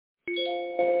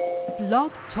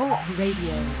Blog Talk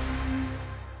Radio.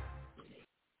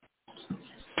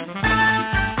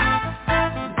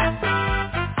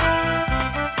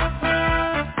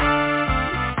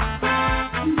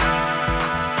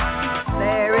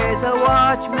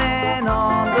 Watchman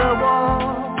on the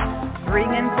wall,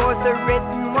 bringing forth the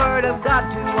written word of God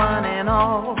to one and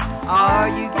all. Are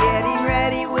you getting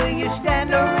ready? Will you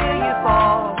stand or will you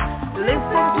fall?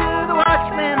 Listen to the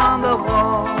watchman on the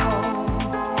wall.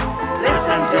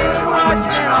 Listen to the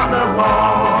watchman on the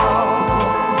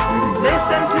wall.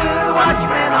 Listen to the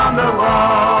watchman on the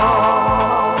wall.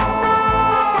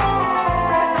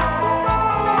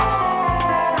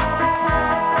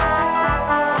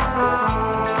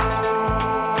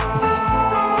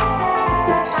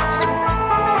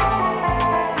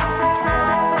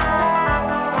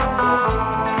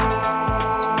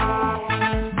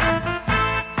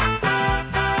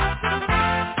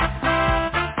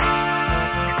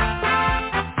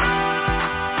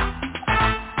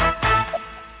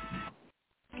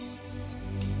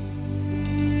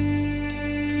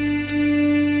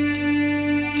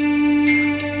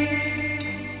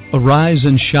 Arise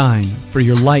and shine, for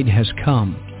your light has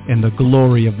come, and the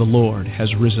glory of the Lord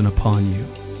has risen upon you.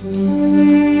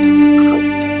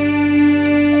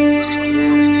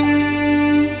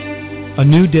 A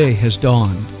new day has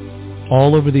dawned.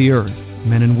 All over the earth,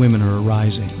 men and women are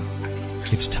arising.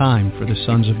 It's time for the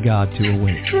sons of God to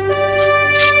awake.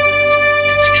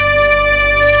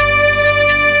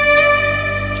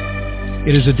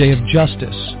 It is a day of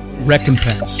justice,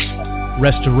 recompense,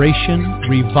 restoration,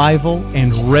 revival,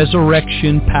 and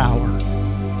resurrection power.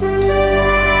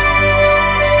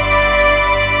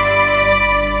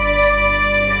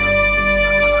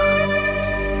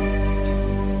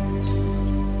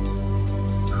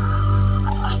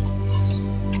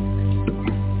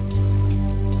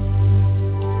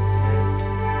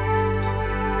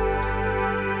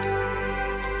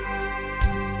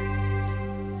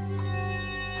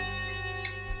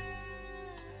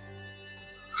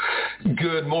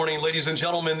 Good morning, ladies and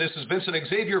gentlemen. This is Vincent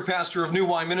Xavier, pastor of New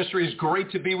Wine Ministries. Great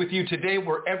to be with you today,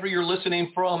 wherever you're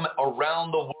listening from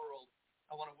around the world.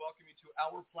 I want to welcome you to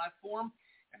our platform.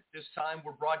 At this time,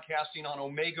 we're broadcasting on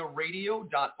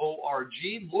omegaradio.org,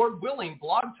 Lord willing,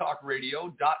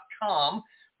 blogtalkradio.com,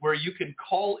 where you can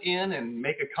call in and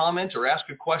make a comment or ask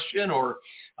a question or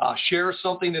share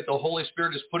something that the Holy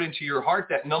Spirit has put into your heart.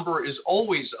 That number is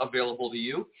always available to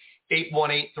you.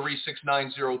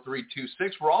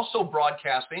 818-369-0326. We're also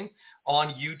broadcasting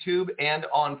on YouTube and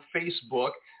on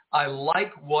Facebook. I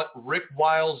like what Rick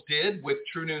Wiles did with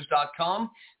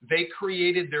TrueNews.com. They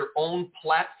created their own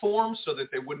platform so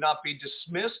that they would not be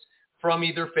dismissed from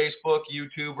either Facebook,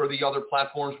 YouTube, or the other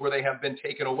platforms where they have been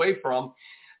taken away from.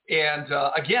 And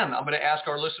again, I'm going to ask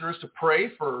our listeners to pray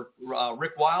for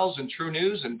Rick Wiles and True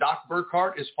News. And Doc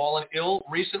Burkhart has fallen ill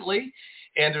recently.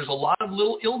 And there's a lot of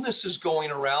little illnesses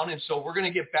going around. And so we're going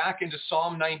to get back into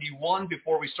Psalm 91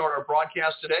 before we start our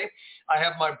broadcast today. I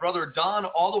have my brother Don,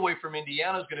 all the way from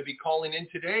Indiana, is going to be calling in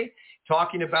today,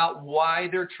 talking about why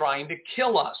they're trying to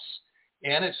kill us.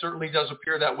 And it certainly does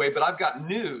appear that way. But I've got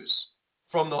news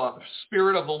from the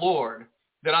Spirit of the Lord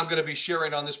that I'm going to be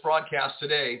sharing on this broadcast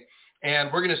today.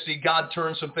 And we're going to see God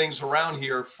turn some things around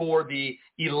here for the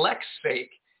elect's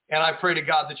sake. And I pray to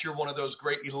God that you're one of those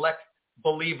great elect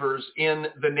believers in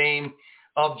the name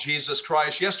of Jesus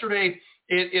Christ. Yesterday,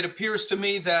 it appears to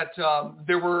me that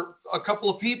there were a couple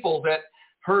of people that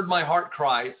heard my heart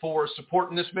cry for support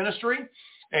in this ministry.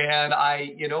 And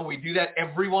we do that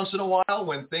every once in a while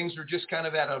when things are just kind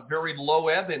of at a very low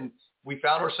ebb. And we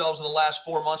found ourselves in the last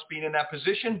 4 months being in that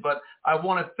position. But I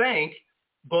want to thank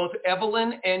both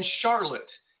Evelyn and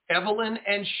Charlotte. Evelyn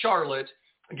and Charlotte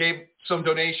gave some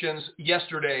donations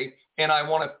yesterday, and I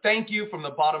want to thank you from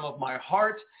the bottom of my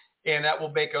heart, and that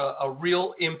will make a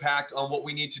real impact on what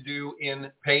we need to do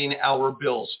in paying our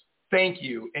bills. Thank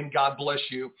you, and God bless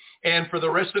you. And for the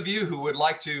rest of you who would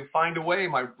like to find a way,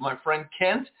 my friend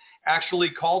Kent actually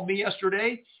called me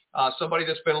yesterday, somebody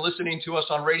that's been listening to us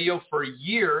on radio for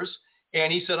years,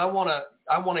 and he said, I want to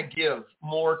give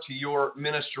more to your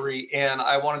ministry, and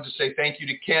I wanted to say thank you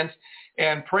to Kent.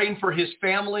 And praying for his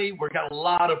family. We've got a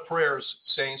lot of prayers,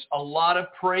 saints, a lot of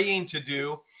praying to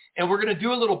do. And we're going to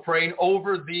do a little praying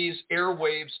over these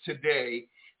airwaves today.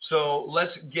 So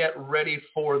let's get ready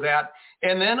for that.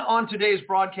 And then on today's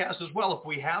broadcast as well, if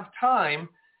we have time,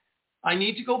 I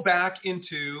need to go back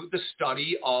into the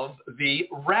study of the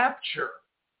rapture.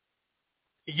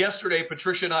 Yesterday,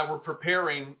 Patricia and I were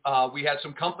preparing. We had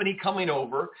some company coming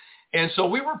over. And so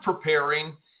we were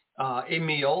preparing a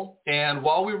meal, and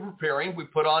while we were preparing, we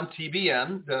put on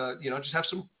TBN, just have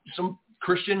some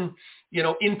Christian,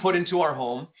 input into our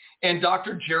home. And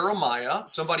Dr. Jeremiah,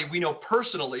 somebody we know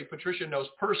personally, Patricia knows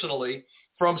personally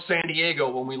from San Diego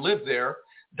when we lived there,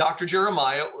 Dr.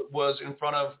 Jeremiah was in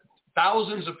front of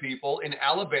thousands of people in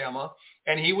Alabama,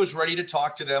 and he was ready to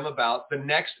talk to them about the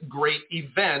next great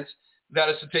event that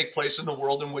is to take place in the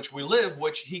world in which we live,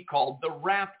 which he called the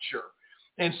rapture.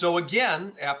 And so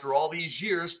again, after all these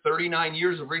years, 39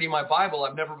 years of reading my Bible,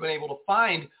 I've never been able to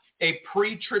find a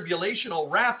pre-tribulational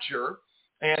rapture,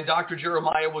 and Dr.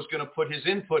 Jeremiah was going to put his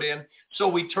input in. So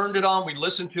we turned it on, we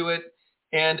listened to it,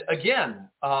 and again,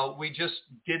 we just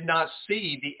did not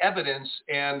see the evidence,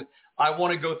 and I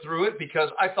want to go through it because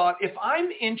I thought if I'm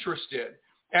interested,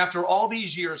 after all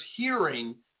these years,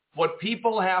 hearing what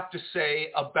people have to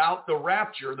say about the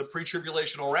rapture, the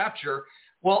pre-tribulational rapture,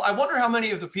 well, I wonder how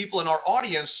many of the people in our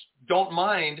audience don't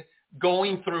mind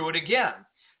going through it again.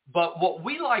 But what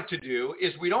we like to do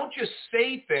is we don't just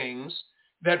say things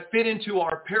that fit into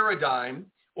our paradigm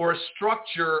or a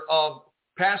structure of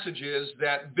passages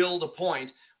that build a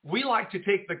point. We like to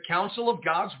take the counsel of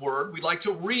God's word. We like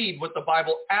to read what the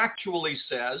Bible actually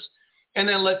says and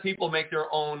then let people make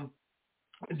their own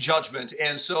judgment.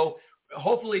 And so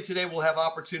hopefully today we'll have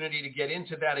opportunity to get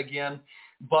into that again.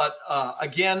 But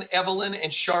again, Evelyn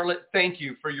and Charlotte, thank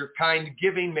you for your kind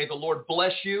giving. May the Lord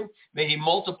bless you. May he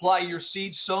multiply your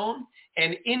seed sown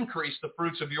and increase the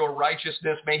fruits of your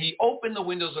righteousness. May he open the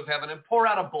windows of heaven and pour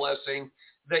out a blessing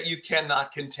that you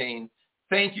cannot contain.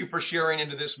 Thank you for sharing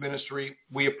into this ministry.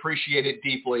 We appreciate it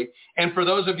deeply. And for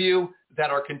those of you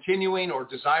that are continuing or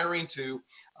desiring to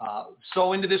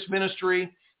sow into this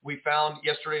ministry, we found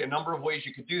yesterday a number of ways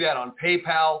you could do that on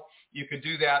PayPal. You could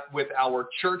do that with our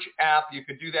church app. You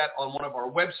could do that on one of our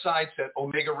websites at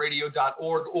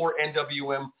omegaradio.org or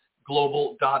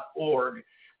nwmglobal.org.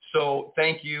 So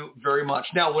thank you very much.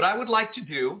 Now, what I would like to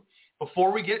do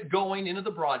before we get going into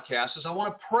the broadcast is I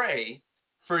want to pray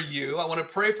for you. I want to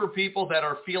pray for people that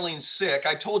are feeling sick.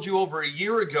 I told you over a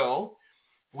year ago,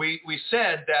 we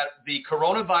said that the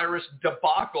coronavirus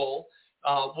debacle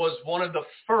was one of the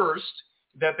first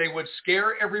that they would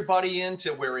scare everybody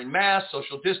into wearing masks,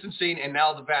 social distancing, and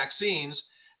now the vaccines.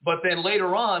 But then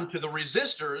later on to the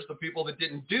resistors, the people that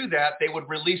didn't do that, they would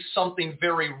release something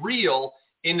very real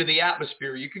into the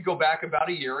atmosphere. You could go back about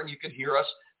a year and you could hear us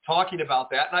talking about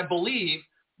that. And I believe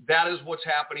that is what's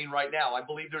happening right now. I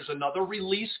believe there's another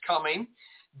release coming,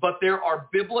 but there are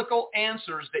biblical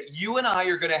answers that you and I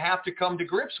are going to have to come to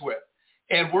grips with.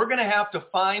 And we're going to have to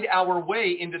find our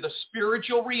way into the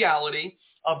spiritual reality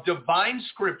of divine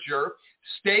scripture.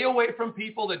 Stay away from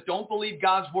people that don't believe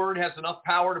God's word has enough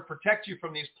power to protect you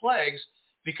from these plagues,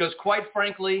 because quite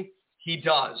frankly, he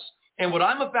does. And what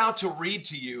I'm about to read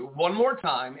to you one more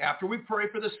time after we pray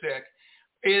for the sick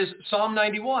is Psalm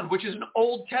 91, which is an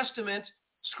Old Testament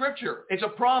scripture. It's a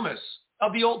promise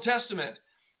of the Old Testament.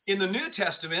 In the New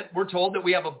Testament, we're told that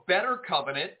we have a better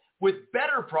covenant with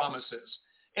better promises.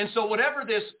 And so whatever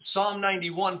this Psalm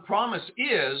 91 promise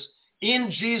is,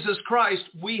 in Jesus Christ,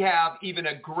 we have even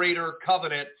a greater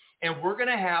covenant, and we're going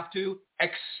to have to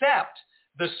accept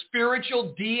the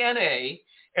spiritual DNA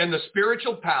and the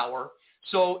spiritual power.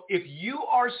 So if you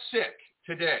are sick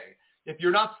today, if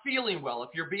you're not feeling well,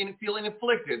 if you're feeling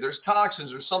afflicted, there's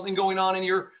toxins, there's something going on in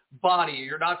your body,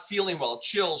 you're not feeling well,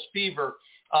 chills, fever,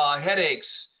 headaches,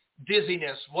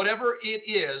 dizziness, whatever it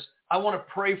is, I want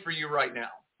to pray for you right now,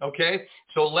 okay?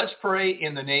 So let's pray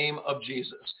in the name of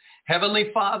Jesus. Heavenly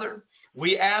Father,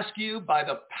 we ask you by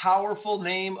the powerful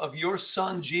name of your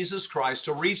Son, Jesus Christ,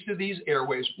 to reach to these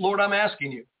airways. Lord, I'm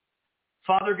asking you,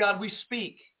 Father God, we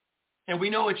speak, and we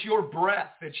know it's your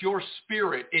breath, it's your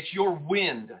spirit, it's your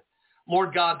wind,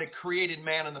 Lord God, that created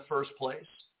man in the first place.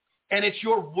 And it's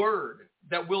your word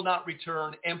that will not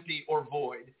return empty or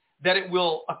void, that it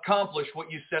will accomplish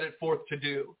what you set it forth to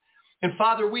do. And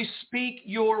Father, we speak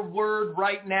your word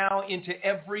right now into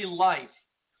every life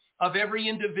of every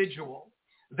individual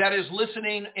that is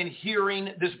listening and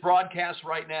hearing this broadcast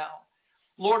right now.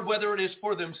 Lord, whether it is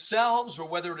for themselves or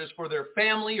whether it is for their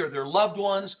family or their loved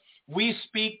ones, we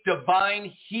speak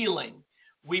divine healing.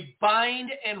 We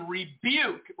bind and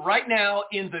rebuke right now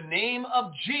in the name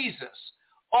of Jesus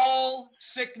all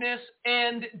sickness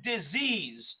and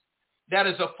disease that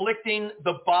is afflicting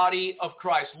the body of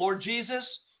Christ. Lord Jesus,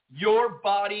 your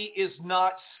body is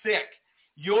not sick.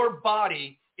 Your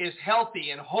body is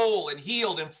healthy and whole and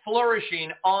healed and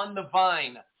flourishing on the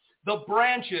vine, the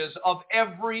branches of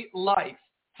every life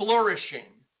flourishing.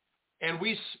 And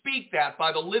we speak that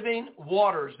by the living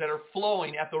waters that are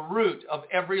flowing at the root of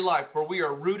every life, for we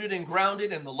are rooted and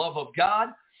grounded in the love of God,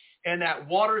 and that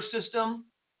water system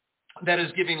that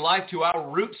is giving life to our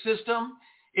root system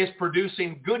is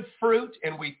producing good fruit,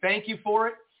 and we thank you for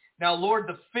it. Now, Lord,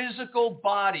 the physical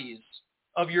bodies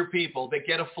of your people that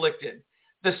get afflicted,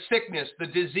 the sickness, the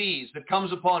disease that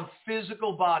comes upon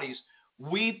physical bodies,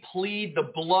 we plead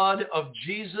the blood of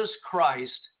Jesus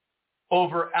Christ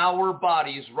over our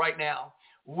bodies right now.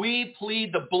 We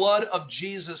plead the blood of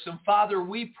Jesus. And Father,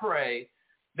 we pray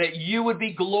that you would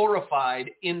be glorified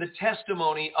in the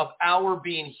testimony of our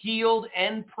being healed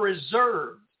and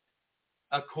preserved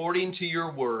according to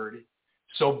your word.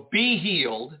 So be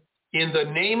healed in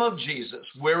the name of Jesus,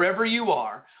 wherever you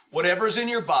are, whatever's in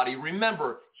your body.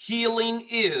 Remember, healing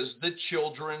is the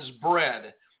children's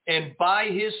bread. And by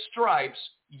his stripes,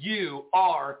 you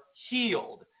are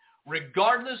healed.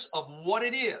 Regardless of what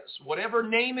it is, whatever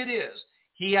name it is,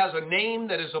 he has a name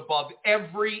that is above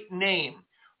every name.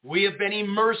 We have been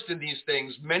immersed in these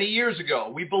things many years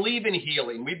ago. We believe in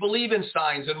healing. We believe in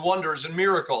signs and wonders and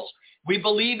miracles. We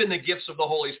believe in the gifts of the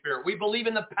Holy Spirit. We believe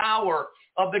in the power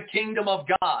of the kingdom of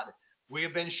God. We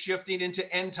have been shifting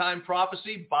into end-time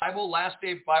prophecy, Bible,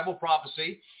 last-day Bible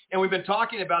prophecy, and we've been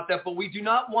talking about that, but we do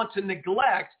not want to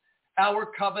neglect our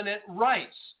covenant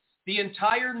rights. The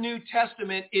entire New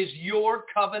Testament is your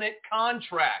covenant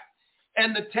contract.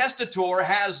 And the testator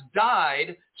has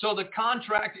died, so the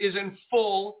contract is in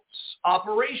full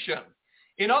operation.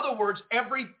 In other words,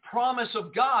 every promise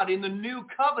of God in the new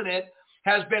covenant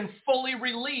has been fully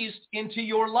released into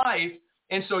your life.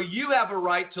 And so you have a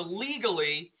right to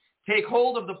legally take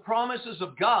hold of the promises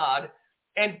of God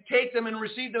and take them and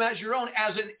receive them as your own,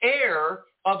 as an heir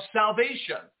of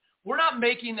salvation. We're not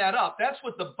making that up. That's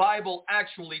what the Bible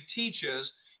actually teaches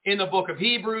in the book of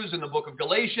Hebrews, in the book of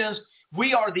Galatians.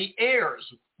 We are the heirs.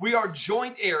 We are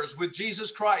joint heirs with Jesus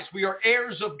Christ. We are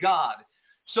heirs of God.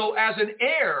 So as an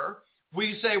heir,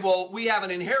 we say, well, we have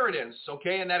an inheritance,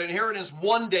 okay, and that inheritance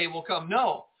one day will come.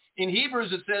 No. In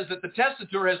Hebrews, it says that the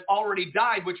testator has already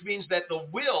died, which means that the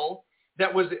will,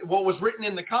 that was what was written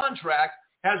in the contract,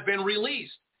 has been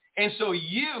released. And so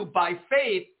you, by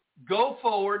faith, go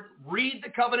forward, read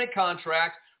the covenant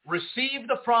contract, receive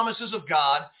the promises of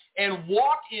God, and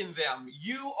walk in them.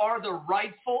 You are the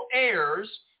rightful heirs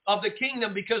of the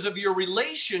kingdom because of your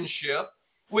relationship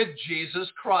with Jesus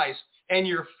Christ and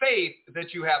your faith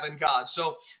that you have in God.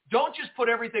 So don't just put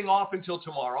everything off until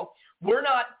tomorrow. We're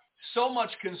not so much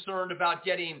concerned about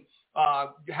getting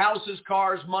houses,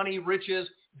 cars, money, riches.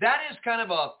 That is kind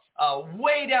of a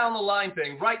way down the line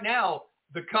thing. Right now,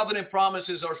 the covenant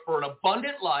promises are for an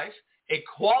abundant life, a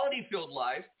quality-filled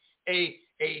life, a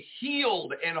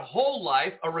healed and whole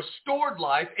life, a restored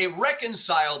life, a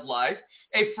reconciled life,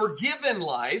 a forgiven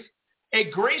life, a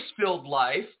grace-filled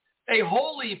life, a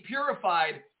holy,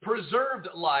 purified, preserved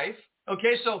life.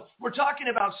 Okay, so we're talking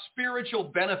about spiritual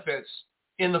benefits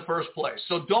in the first place.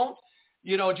 So don't,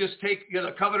 just take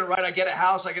the covenant, right? I get a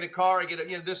house, I get a car, I get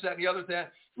this, that, and the other thing.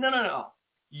 No.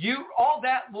 All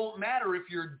that won't matter if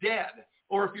you're dead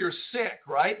or if you're sick,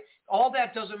 right? All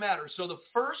that doesn't matter. So the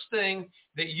first thing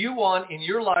that you want in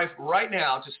your life right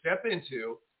now to step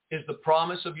into is the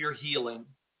promise of your healing.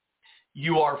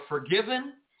 You are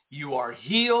forgiven. You are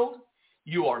healed.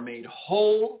 You are made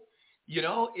whole,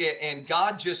 and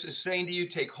God just is saying to you,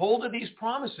 take hold of these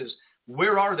promises.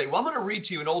 Where are they? Well, I'm going to read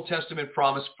to you an Old Testament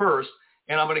promise first,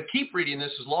 and I'm going to keep reading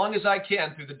this as long as I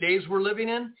can through the days we're living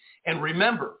in. And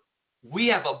remember, we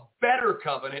have a better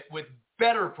covenant with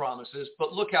better promises,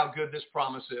 but look how good this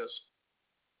promise is.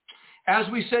 As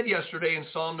we said yesterday in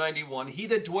Psalm 91, he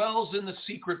that dwells in the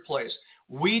secret place,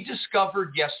 we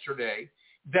discovered yesterday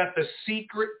that the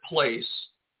secret place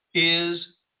is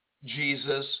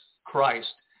Jesus Christ.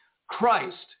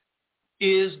 Christ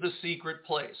is the secret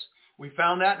place. We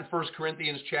found that in 1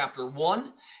 Corinthians chapter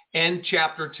 1 and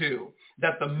chapter 2,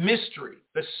 that the mystery,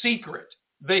 the secret,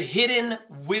 the hidden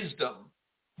wisdom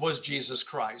was Jesus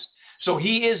Christ. So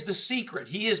he is the secret.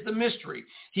 He is the mystery.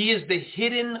 He is the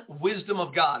hidden wisdom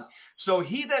of God. So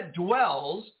he that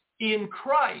dwells in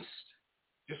Christ,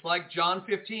 just like John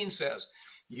 15 says,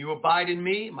 you abide in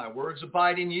me, my words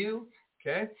abide in you.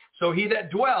 Okay? So he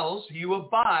that dwells, he who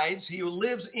abides, he who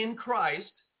lives in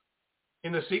Christ,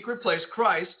 in the secret place,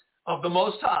 Christ of the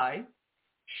Most High,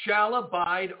 shall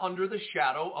abide under the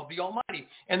shadow of the Almighty.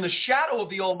 And the shadow of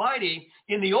the Almighty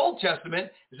in the Old Testament,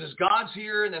 it says God's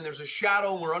here, and then there's a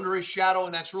shadow, and we're under his shadow,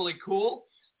 and that's really cool.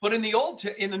 But in the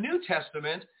New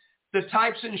Testament, the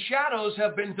types and shadows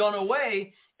have been done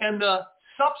away, and the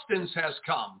substance has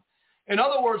come. In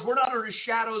other words, we're not under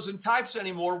shadows and types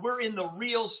anymore. We're in the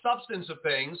real substance of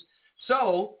things.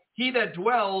 So he that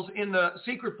dwells in the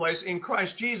secret place in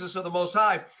Christ Jesus of the Most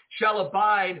High shall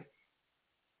abide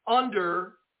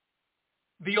under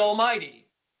the Almighty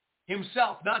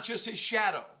himself, not just his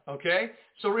shadow. okay?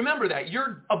 So remember that.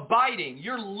 You're abiding.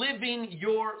 You're living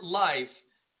your life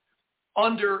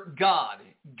under God.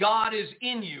 God is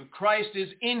in you. Christ is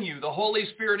in you. The Holy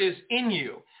Spirit is in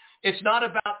you. It's not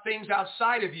about things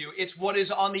outside of you. It's what is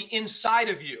on the inside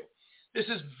of you. This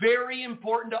is very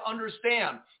important to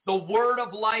understand. The word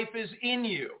of life is in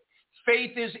you.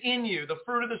 Faith is in you. The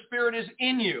fruit of the Spirit is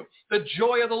in you. The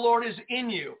joy of the Lord is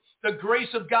in you. The grace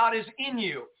of God is in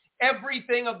you.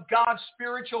 Everything of God's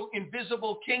spiritual,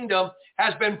 invisible kingdom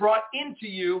has been brought into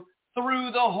you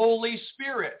through the Holy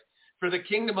Spirit. For the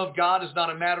kingdom of God is not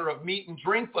a matter of meat and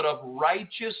drink, but of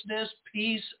righteousness,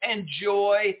 peace, and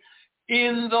joy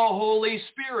in the Holy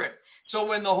Spirit. So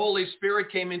when the Holy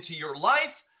Spirit came into your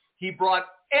life, he brought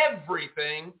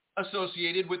everything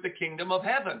associated with the kingdom of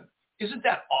heaven. Isn't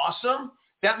that awesome?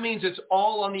 That means it's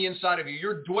all on the inside of you.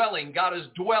 You're dwelling. God is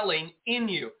dwelling in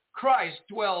you. Christ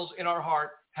dwells in our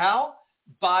heart. How?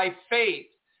 By faith.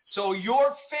 So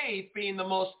your faith being the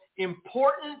most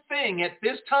important thing at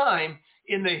this time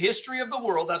in the history of the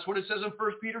world, that's what it says in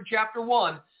 1 Peter chapter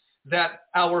 1, that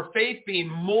our faith being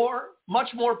much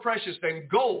more precious than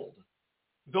gold,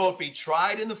 though it be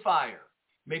tried in the fire,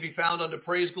 may be found unto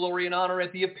praise, glory, and honor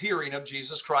at the appearing of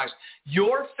Jesus Christ.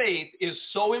 Your faith is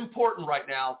so important right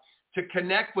now to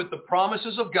connect with the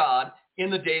promises of God in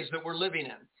the days that we're living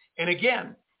in. And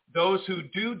again, those who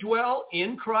do dwell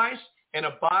in Christ and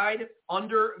abide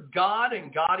under God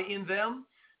and God in them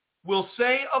will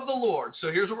say of the Lord.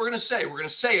 So here's what we're going to say. We're going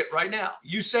to say it right now.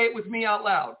 You say it with me out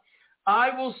loud. I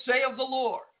will say of the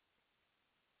Lord,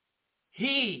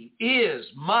 he is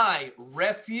my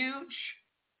refuge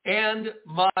and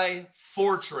my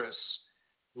fortress.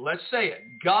 Let's say it.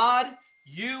 God,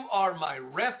 you are my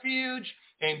refuge,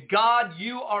 and God,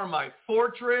 you are my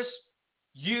fortress.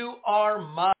 You are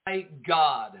my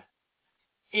God.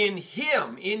 In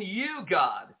him, in you,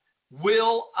 God,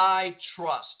 will I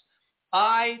trust.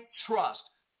 I trust.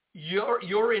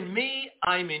 You're in me.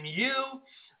 I'm in you.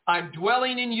 I'm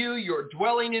dwelling in you. You're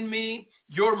dwelling in me.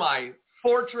 You're my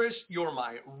fortress. You're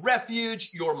my refuge.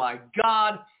 You're my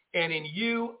God. And in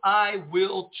you I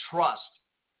will trust.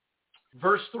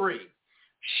 Verse 3,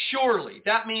 surely,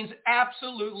 that means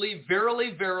absolutely,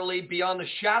 verily, verily, beyond the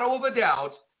shadow of a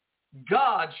doubt,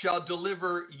 God shall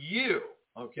deliver you.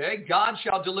 Okay, God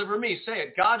shall deliver me. Say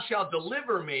it. God shall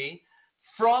deliver me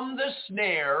from the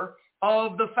snare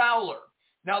of the fowler.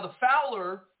 Now, the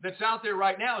fowler that's out there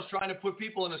right now is trying to put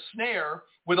people in a snare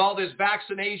with all this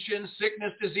vaccination,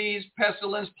 sickness, disease,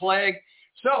 pestilence, plague.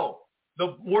 So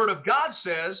the word of God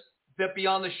says that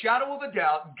beyond the shadow of a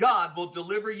doubt, God will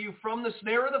deliver you from the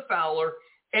snare of the fowler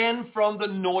and from the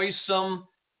noisome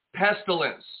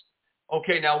pestilence.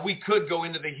 Okay, now we could go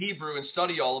into the Hebrew and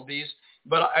study all of these,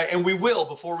 and we will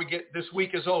before this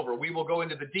week is over. We will go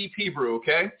into the deep Hebrew,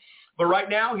 okay? But right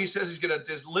now he says he's going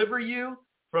to deliver you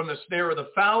from the snare of the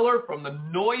fowler, from the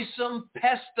noisome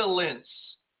pestilence.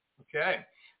 Okay,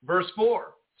 verse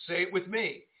 4, say it with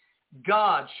me.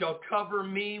 God shall cover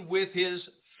me with his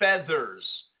feathers.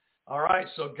 All right,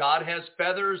 so God has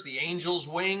feathers, the angel's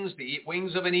wings, the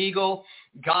wings of an eagle.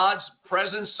 God's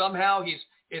presence somehow,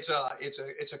 it's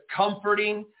a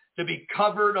comforting to be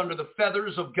covered under the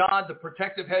feathers of God, the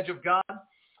protective hedge of God.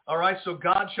 All right, so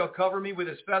God shall cover me with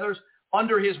his feathers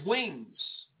under his wings.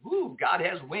 Ooh, God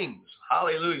has wings.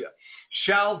 Hallelujah.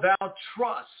 Shall thou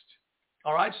trust.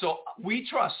 All right, so we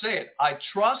trust. Say it. I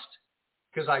trust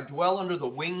because I dwell under the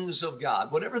wings of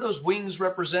God. Whatever those wings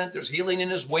represent, there's healing in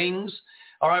his wings.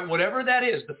 All right, whatever that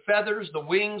is, the feathers, the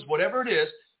wings, whatever it is,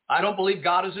 I don't believe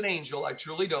God is an angel. I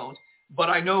truly don't. But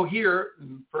I know here,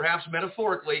 perhaps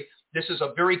metaphorically, this is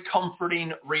a very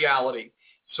comforting reality.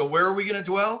 So where are we going to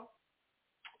dwell?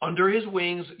 Under his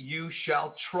wings you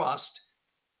shall trust,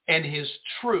 and his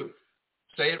truth,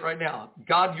 say it right now,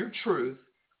 God, your truth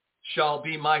shall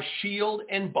be my shield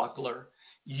and buckler.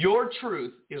 Your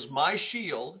truth is my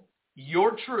shield.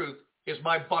 Your truth is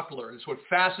my buckler. It's what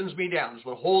fastens me down. It's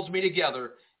what holds me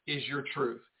together is your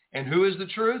truth. And who is the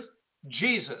truth?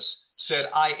 Jesus said,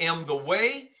 I am the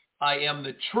way, I am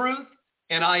the truth,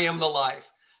 and I am the life.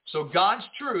 So God's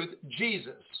truth,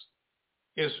 Jesus,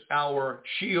 is our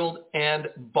shield and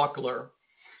buckler.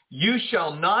 You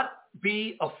shall not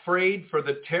be afraid for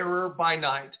the terror by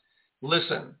night.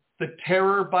 Listen, the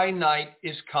terror by night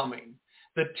is coming.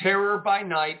 The terror by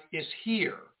night is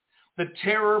here. The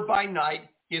terror by night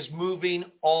is moving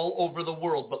all over the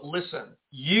world. But listen,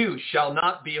 you shall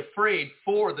not be afraid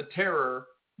for the terror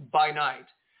by night,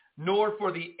 nor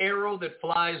for the arrow that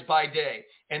flies by day.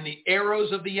 And the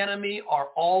arrows of the enemy are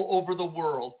all over the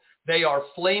world. They are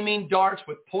flaming darts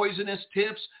with poisonous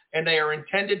tips, and they are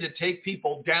intended to take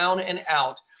people down and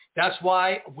out. That's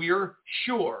why we're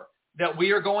sure that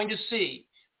we are going to see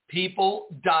people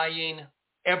dying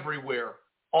everywhere,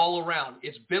 all around.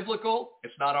 It's biblical.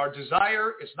 It's not our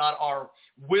desire. It's not our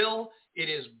will. It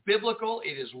is biblical.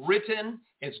 It is written.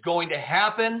 It's going to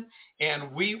happen.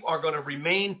 And we are going to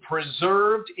remain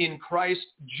preserved in Christ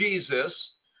Jesus.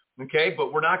 Okay,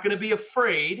 but we're not going to be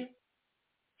afraid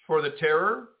for the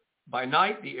terror by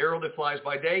night, the arrow that flies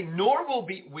by day, nor will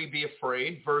we be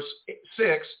afraid, verse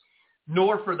 6,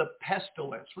 nor for the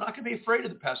pestilence. We're not going to be afraid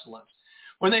of the pestilence.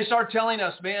 When they start telling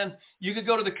us, man, you could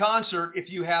go to the concert if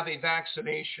you have a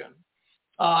vaccination.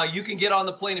 You can get on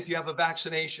the plane if you have a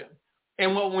vaccination.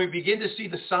 And when we begin to see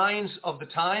the signs of the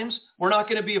times, we're not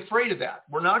going to be afraid of that.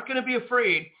 We're not going to be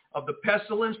afraid of the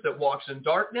pestilence that walks in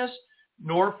darkness,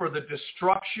 nor for the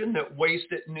destruction that wastes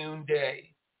at noonday.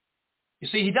 You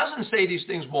see, he doesn't say these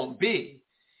things won't be.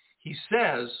 He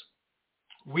says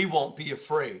we won't be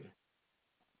afraid.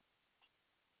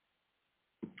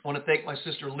 I want to thank my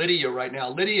sister Lydia right now.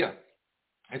 Lydia,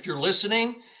 if you're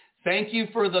listening, thank you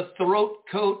for the throat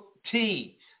coat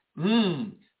tea.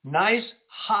 Nice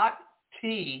hot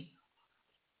tea.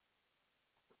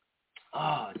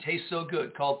 It tastes so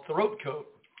good, called throat coat.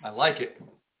 I like it.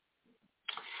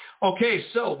 Okay,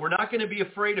 so we're not going to be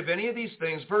afraid of any of these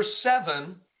things. Verse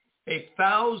 7,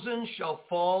 1,000 shall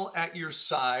fall at your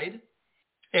side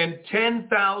and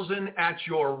 10,000 at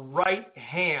your right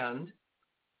hand,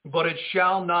 but it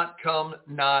shall not come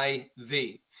nigh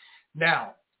thee.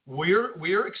 Now,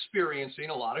 we're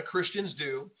experiencing, a lot of Christians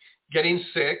do, getting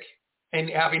sick and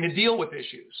having to deal with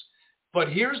issues. But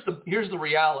here's the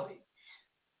reality.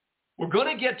 We're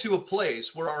going to get to a place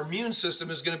where our immune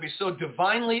system is going to be so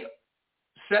divinely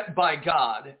set by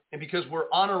God, and because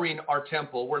we're honoring our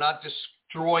temple, we're not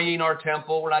destroying our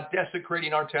temple, we're not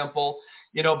desecrating our temple,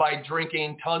 by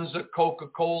drinking tons of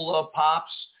Coca-Cola,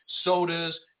 pops,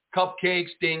 sodas, cupcakes,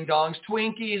 ding-dongs,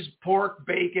 Twinkies, pork,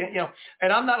 bacon,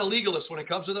 And I'm not a legalist when it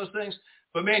comes to those things,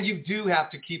 but man, you do have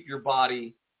to keep your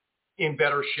body in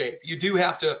better shape. You do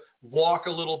have to walk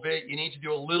a little bit. You need to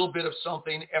do a little bit of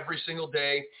something every single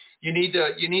day. You need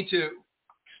to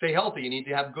stay healthy. You need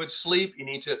to have good sleep. You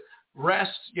need to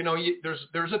rest.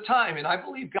 There's a time, and I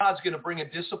believe God's going to bring a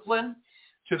discipline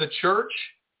to the church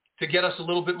to get us a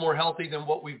little bit more healthy than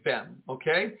what we've been.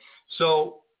 Okay?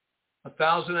 So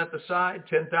 1,000 at the side,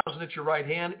 10,000 at your right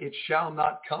hand, it shall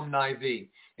not come nigh thee.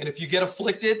 And if you get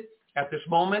afflicted at this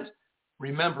moment,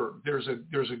 remember, there's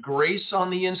a grace on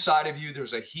the inside of you.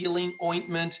 There's a healing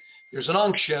ointment. There's an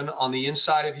unction on the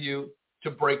inside of you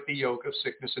to break the yoke of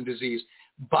sickness and disease.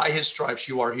 By his stripes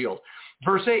you are healed.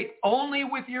 Verse 8, only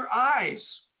with your eyes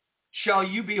shall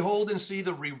you behold and see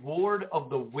the reward of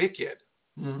the wicked.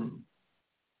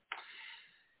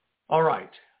 All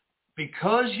right.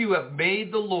 Because you have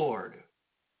made the Lord,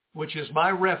 which is my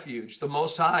refuge, the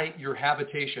Most High, your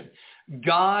habitation.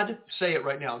 God, say it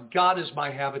right now, God is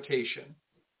my habitation.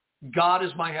 God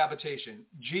is my habitation.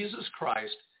 Jesus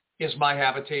Christ is my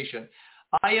habitation.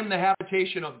 I am the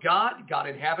habitation of God. God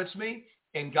inhabits me,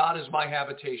 and God is my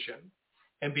habitation.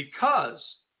 And because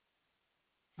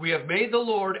we have made the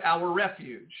Lord our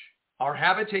refuge, our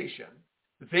habitation,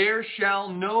 there shall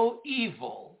no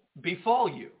evil befall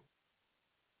you.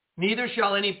 Neither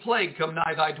shall any plague come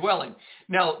nigh thy dwelling.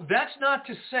 Now, that's not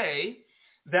to say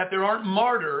that there aren't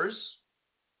martyrs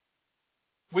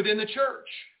within the church.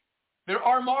 There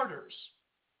are martyrs.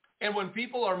 And when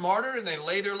people are martyred and they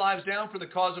lay their lives down for the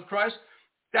cause of Christ,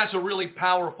 that's a really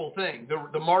powerful thing.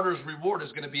 The martyr's reward is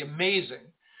going to be amazing.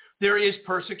 There is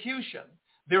persecution.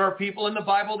 There are people in the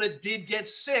Bible that did get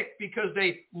sick because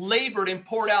they labored and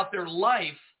poured out their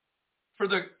life for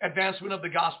the advancement of the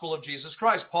gospel of Jesus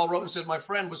Christ. Paul wrote and said, my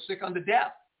friend was sick unto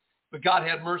death, but God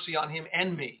had mercy on him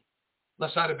and me,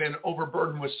 lest I'd have been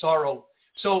overburdened with sorrow.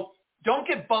 So don't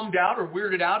get bummed out or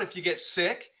weirded out if you get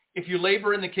sick, if you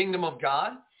labor in the kingdom of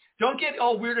God. Don't get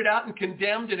all weirded out and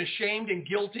condemned and ashamed and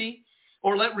guilty,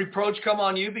 or let reproach come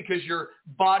on you because your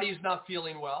body's not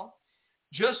feeling well.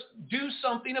 Just do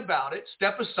something about it.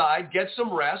 Step aside, get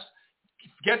some rest,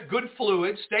 get good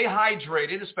fluids, stay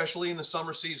hydrated, especially in the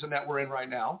summer season that we're in right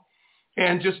now.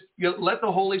 And just let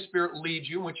the Holy Spirit lead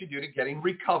you in what you do to getting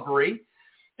recovery.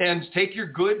 And take your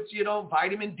good,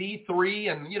 vitamin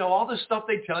D3 and, all the stuff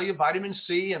they tell you, vitamin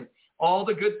C and all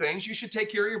the good things. You should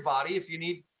take care of your body. If you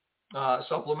need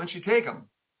supplements, you take them.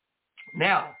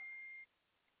 Now,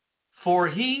 for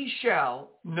he shall,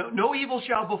 no evil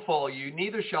shall befall you,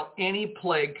 neither shall any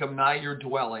plague come nigh your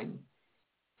dwelling.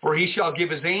 For he shall give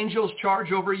his angels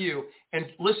charge over you. And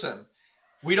listen,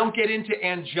 we don't get into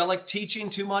angelic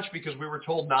teaching too much because we were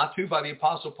told not to by the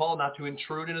Apostle Paul, not to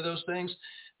intrude into those things.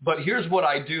 But here's what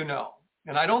I do know.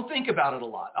 And I don't think about it a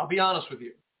lot. I'll be honest with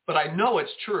you. But I know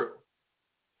it's true.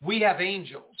 we have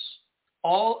angels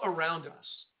all around us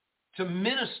to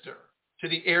minister to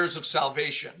the heirs of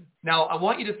salvation. Now, I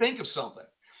want you to think of something.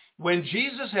 When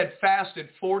Jesus had fasted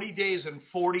 40 days and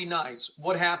 40 nights,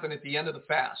 what happened at the end of the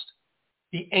fast?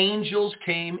 The angels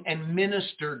came and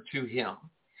ministered to him.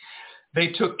 They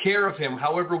took care of him,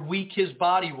 however weak his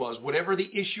body was, whatever the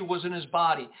issue was in his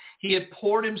body. He had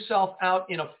poured himself out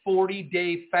in a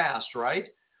 40-day fast, right?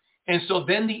 And so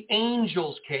then the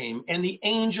angels came, and the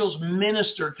angels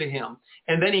ministered to him.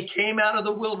 And then he came out of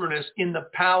the wilderness in the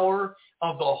power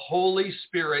of the Holy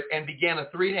Spirit and began a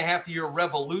 3.5-year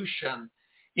revolution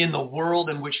in the world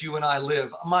in which you and I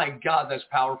live. My God, that's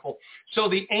powerful. So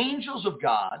the angels of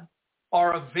God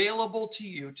are available to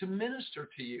you to minister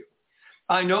to you.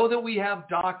 I know that we have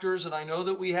doctors, and I know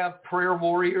that we have prayer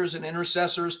warriors and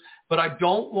intercessors, but I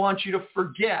don't want you to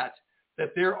forget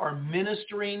that there are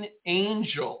ministering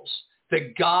angels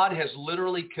that God has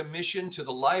literally commissioned to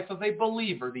the life of a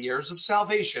believer, the heirs of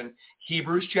salvation,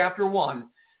 Hebrews chapter 1,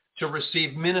 to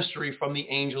receive ministry from the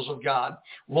angels of God.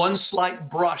 One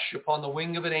slight brush upon the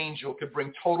wing of an angel could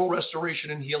bring total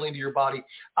restoration and healing to your body.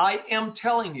 I am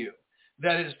telling you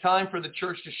that it is time for the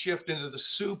church to shift into the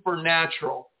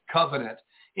supernatural covenant,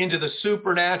 into the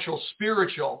supernatural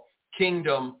spiritual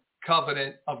kingdom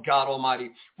covenant of God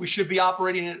Almighty. We should be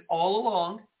operating it all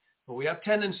along, but we have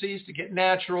tendencies to get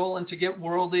natural and to get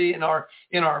worldly in our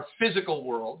physical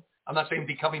world. I'm not saying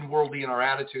becoming worldly in our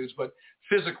attitudes, but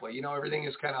physically, everything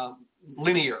is kind of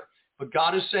linear. But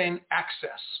God is saying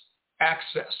access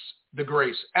the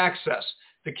grace, access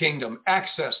the kingdom,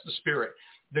 access the Spirit.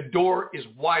 The door is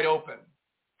wide open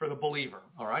for the believer,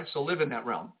 all right? So live in that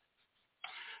realm.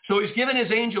 So he's given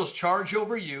his angels charge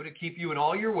over you to keep you in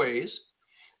all your ways.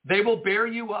 They will bear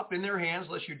you up in their hands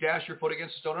lest you dash your foot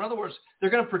against a stone. In other words, they're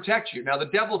going to protect you. Now, the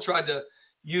devil tried to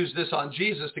use this on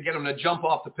Jesus to get him to jump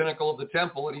off the pinnacle of the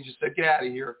temple, and he just said, get out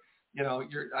of here.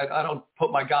 I don't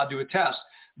put my God to a test.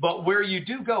 But where you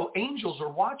do go, angels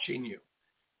are watching you.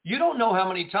 You don't know how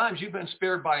many times you've been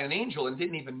spared by an angel and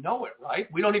didn't even know it, right?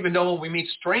 We don't even know when we meet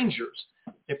strangers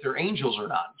if they're angels or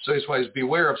not. So that's why it's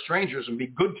beware of strangers and be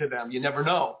good to them. You never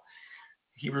know.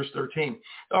 Hebrews 13.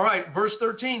 All right, verse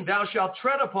 13, thou shalt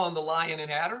tread upon the lion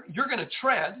and adder. You're going to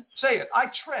tread, say it, I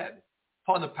tread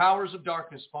upon the powers of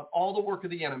darkness, upon all the work of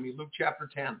the enemy, Luke chapter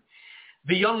 10.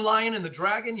 The young lion and the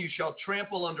dragon you shall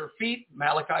trample under feet,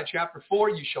 Malachi chapter 4,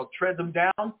 you shall tread them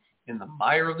down in the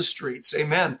mire of the streets.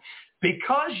 Amen.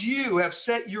 Because you have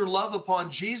set your love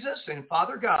upon Jesus and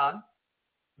Father God,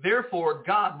 therefore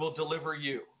God will deliver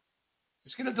you.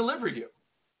 He's going to deliver you.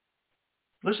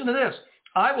 Listen to this.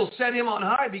 I will set him on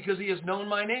high because he has known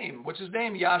my name. What's his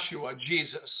name? Yahshua,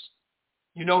 Jesus.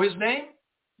 You know his name?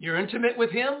 You're intimate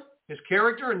with him? His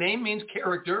character, a name means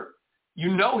character.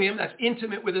 You know him. That's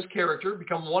intimate with his character.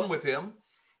 Become one with him.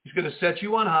 He's going to set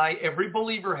you on high. Every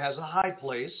believer has a high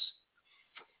place.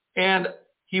 And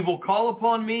he will call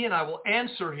upon me and I will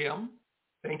answer him.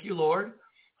 Thank you, Lord.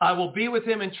 I will be with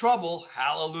him in trouble.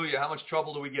 Hallelujah. How much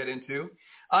trouble do we get into?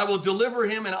 I will deliver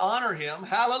him and honor him.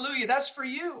 Hallelujah. That's for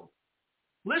you.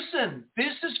 Listen,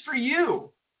 this is for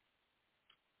you.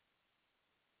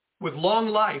 With long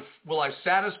life will I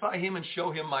satisfy him and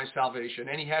show him my salvation.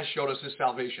 And he has showed us his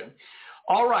salvation.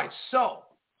 All right, so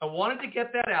I wanted to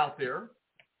get that out there.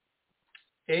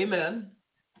 Amen.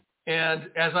 And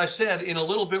as I said, in a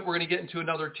little bit, we're going to get into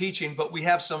another teaching, but we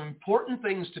have some important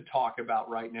things to talk about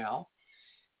right now.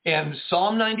 And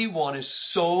Psalm 91 is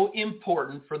so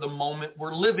important for the moment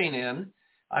we're living in.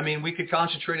 I mean, we could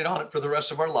concentrate on it for the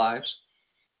rest of our lives.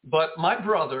 But my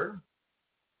brother,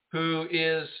 who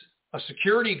is a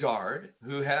security guard,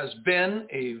 who has been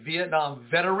a Vietnam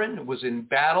veteran, was in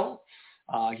battle.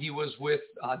 He was with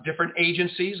different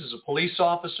agencies as a police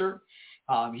officer.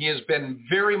 He has been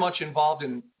very much involved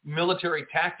in military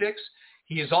tactics.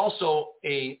 He is also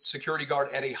a security guard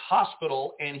at a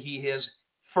hospital, and he has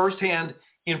firsthand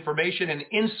information and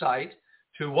insight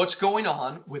to what's going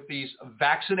on with these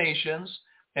vaccinations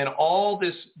and all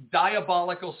this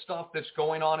diabolical stuff that's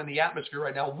going on in the atmosphere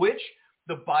right now, which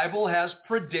the Bible has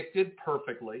predicted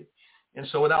perfectly. And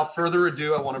so without further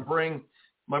ado, I want to bring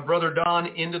my brother Don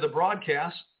into the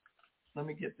broadcast. Let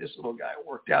me get this little guy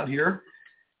worked out here.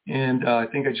 And I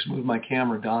think I just moved my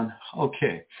camera, Don.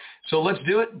 Okay, so let's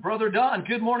do it. Brother Don,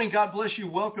 good morning. God bless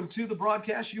you. Welcome to the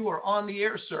broadcast. You are on the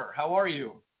air, sir. How are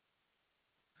you?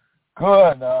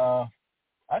 Good.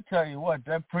 I tell you what,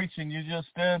 that preaching you just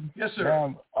did. Yes, sir.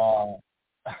 Man,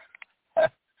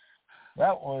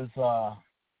 that was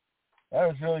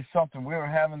really something. We were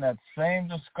having that same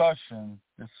discussion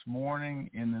this morning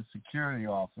in the security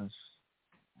office,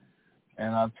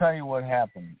 and I'll tell you what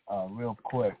happened real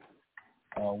quick.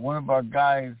 One of our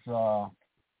guys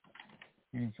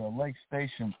He's a Lake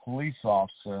Station police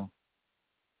officer,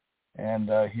 and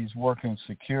he's working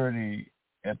security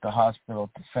at the hospital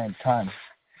at the same time.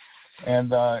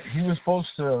 And he was supposed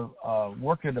to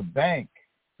work at a bank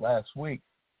last week,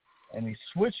 and he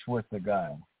switched with the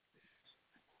guy.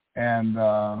 And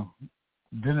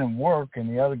didn't work, and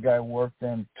the other guy worked,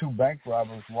 and two bank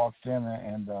robbers walked in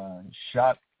and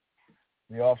shot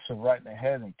the officer right in the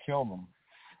head and killed him.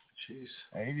 Jeez.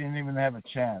 And he didn't even have a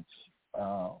chance.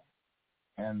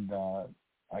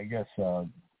 I guess the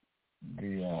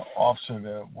officer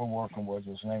that we're working with,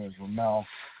 his name is Ramel,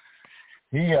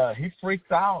 he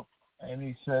freaked out, and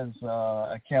he says,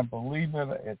 I can't believe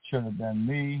it. It should have been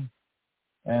me.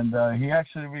 And he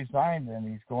actually resigned, and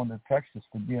he's going to Texas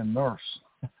to be a nurse.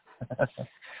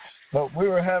 But we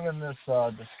were having this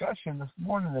discussion this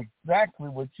morning, exactly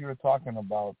what you were talking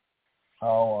about,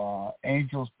 how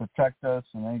angels protect us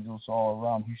and angels all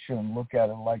around. He shouldn't look at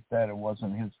it like that. It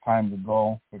wasn't his time to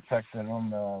go, protected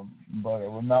him. But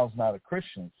Ramel's not a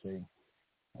Christian, see.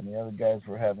 And the other guys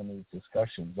were having these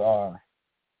discussions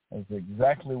is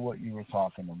exactly what you were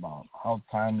talking about. How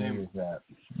timely is that?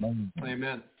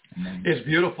 Amen. It's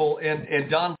beautiful. And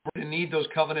Don, we're going to need those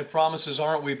covenant promises,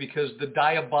 aren't we? Because the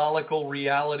diabolical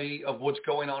reality of what's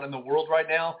going on in the world right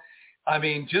now, I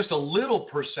mean, just a little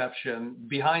perception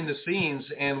behind the scenes,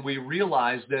 and we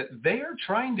realize that they are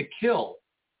trying to kill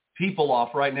people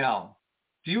off right now.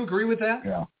 Do you agree with that?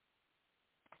 Yeah.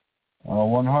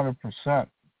 100%.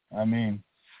 I mean,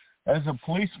 as a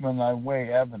policeman, I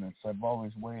weigh evidence. I've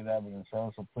always weighed evidence. I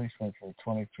was a policeman for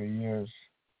 23 years.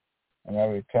 And I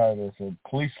retired as a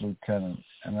police lieutenant,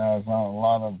 and I was on a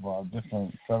lot of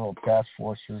different federal task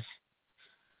forces.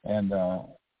 And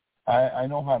I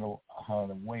know how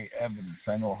to weigh evidence.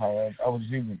 I know I was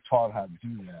even taught how to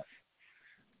do that.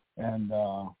 And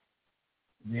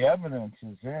the evidence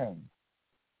is in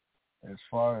as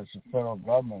far as the federal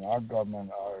government,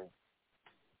 our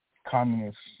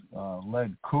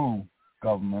communist-led coup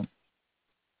government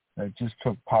that just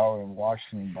took power in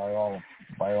Washington by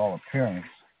all appearance.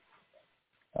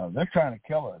 They're trying to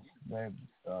kill us. They've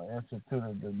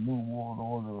instituted the New World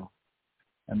Order,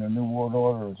 and the New World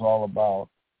Order is all about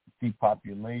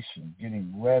depopulation,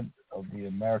 getting rid of the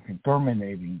American,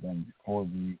 terminating them for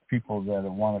the people that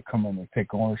want to come in and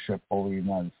take ownership over the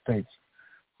United States,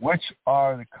 which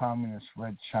are the communist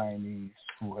Red Chinese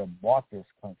who have bought this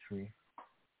country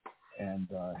and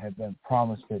have been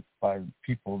promised it by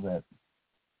people that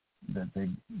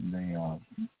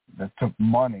took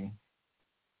money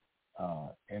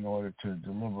in order to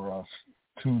deliver us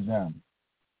to them.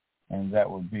 And that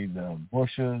would be the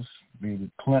Bushes, be the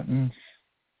Clintons,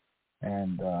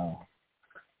 and, of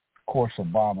course,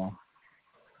 Obama.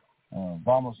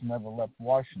 Obama's never left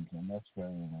Washington. That's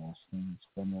very interesting. He's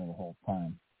been there the whole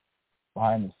time,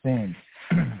 behind the scenes.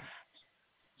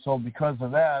 So because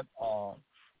of that,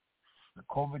 the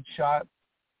COVID shot,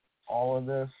 all of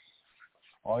this,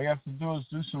 all you have to do is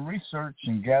do some research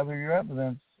and gather your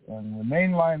evidence. And the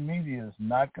mainline media is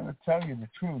not going to tell you the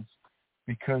truth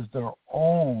because they're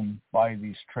owned by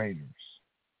these traders.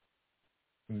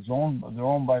 They're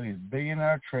owned by these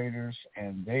billionaire traders,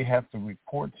 and they have to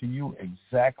report to you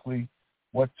exactly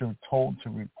what they're told to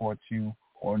report to you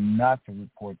or not to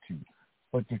report to you.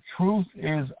 But the truth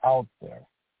is out there.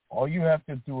 All you have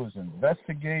to do is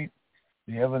investigate.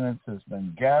 The evidence has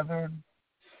been gathered.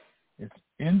 It's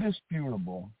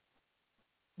indisputable.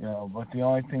 But the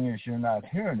only thing is you're not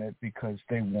hearing it because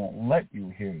they won't let you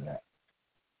hear that.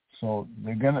 So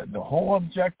the whole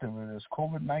objective of this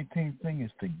COVID-19 thing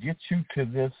is to get you to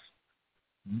this,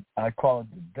 I call it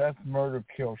the death, murder,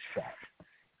 kill shot.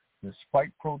 The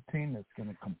spike protein that's going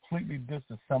to completely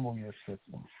disassemble your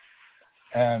system.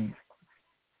 And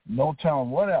no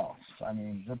telling what else. I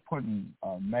mean, they're putting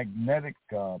magnetic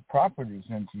properties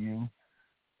into you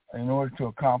in order to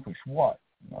accomplish what?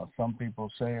 Some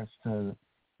people say it's to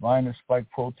bind the spike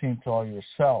protein to all your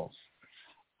cells.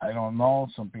 I don't know.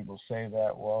 Some people say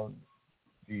that, well,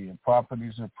 the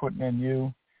properties they're putting in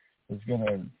you is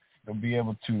they'll be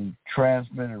able to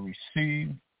transmit or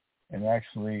receive, and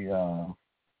actually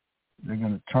they're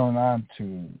going to tune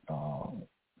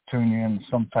you in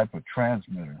some type of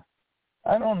transmitter.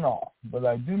 I don't know, but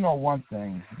I do know one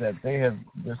thing, that they have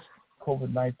this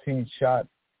COVID-19 shot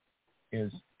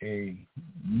is a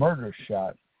murder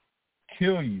shot,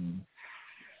 kill you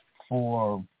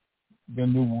for the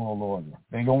New World Order.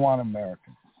 They don't want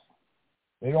Americans.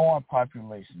 They don't want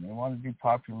population. They want to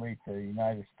depopulate the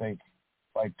United States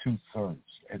by 2/3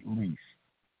 at least.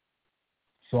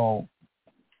 So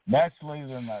naturally,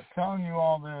 they're not telling you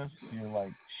all this. You're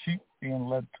like sheep being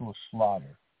led to a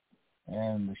slaughter.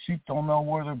 And the sheep don't know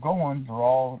where they're going. They're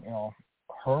all,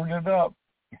 herded up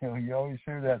You always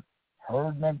hear that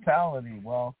herd mentality.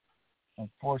 Well,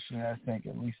 unfortunately, I think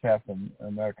at least half of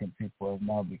American people have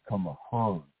now become a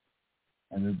herd,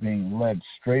 and they're being led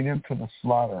straight into the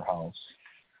slaughterhouse.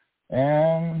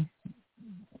 And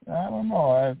I don't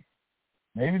know,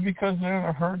 maybe because they're in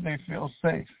a herd, they feel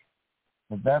safe.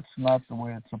 But that's not the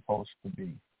way it's supposed to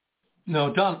be.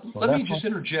 No, Don, So let me just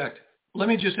interject. Let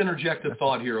me just interject a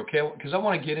thought here, okay? Because I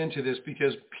want to get into this,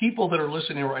 because people that are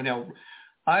listening right now,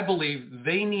 I believe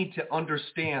they need to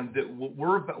understand that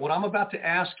what I'm about to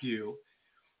ask you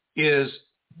is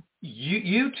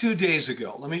you 2 days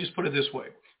ago, let me just put it this way.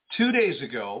 2 days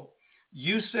ago,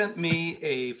 you sent me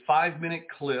a 5-minute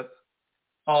clip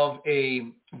of a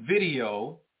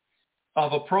video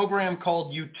of a program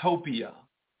called Utopia.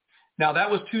 Now,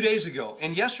 that was 2 days ago.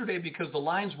 And yesterday, because the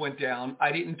lines went down,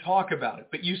 I didn't talk about it.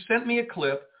 But you sent me a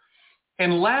clip.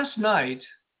 And last night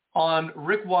on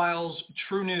Rick Wiles'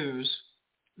 True News,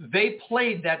 they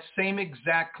played that same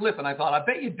exact clip. And I thought, I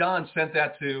bet you Don sent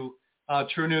that to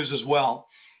True News as well.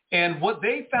 And what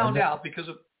they found out, because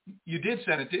of, you did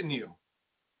send it, didn't you?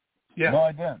 Yeah. No,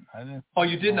 I didn't. Oh,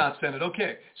 you did not send it.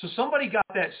 Okay. So somebody got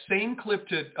that same clip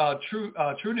to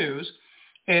True News,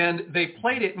 and they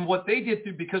played it. And what they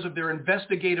did, because of their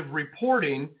investigative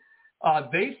reporting,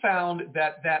 they found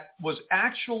that was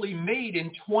actually made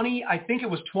in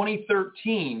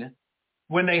 2013,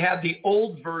 when they had the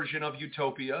old version of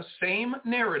Utopia, same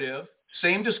narrative,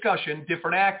 same discussion,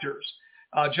 different actors.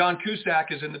 John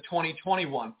Cusack is in the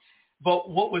 2021.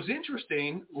 But what was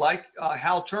interesting, like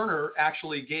Hal Turner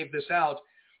actually gave this out,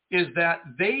 is that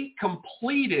they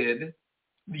completed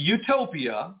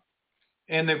Utopia,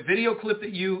 and the video clip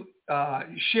that you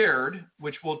shared,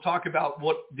 which we'll talk about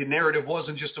what the narrative was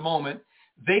in just a moment,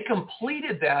 they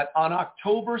completed that on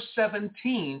October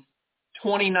 17th,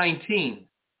 2019.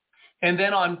 And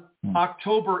then on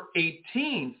October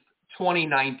 18th,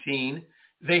 2019,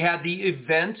 they had the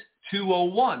Event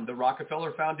 201, the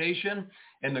Rockefeller Foundation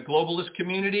and the globalist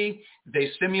community.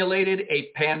 They simulated a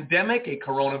pandemic, a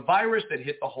coronavirus that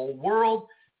hit the whole world.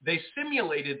 They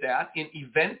simulated that in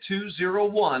Event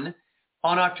 201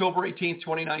 on October 18th,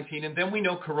 2019. And then we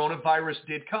know coronavirus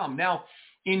did come. Now,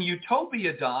 in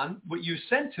Utopia, Don, what you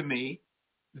sent to me,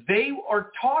 they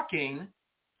are talking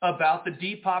about the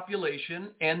depopulation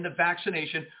and the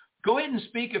vaccination. Go ahead and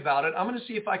speak about it. I'm going to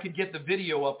see if I could get the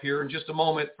video up here in just a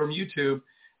moment from YouTube.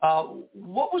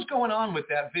 What was going on with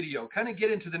that video? Kind of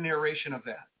get into the narration of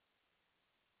that.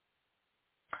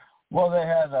 Well, they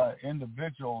had an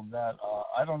individual that,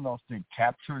 I don't know if they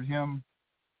captured him,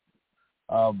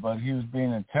 but he was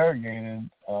being interrogated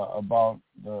about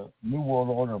the New World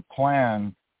Order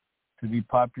plan to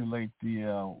depopulate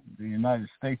the United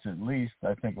States, at least.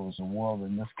 I think it was the world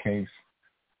in this case,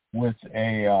 with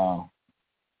a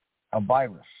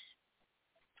virus.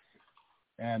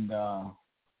 And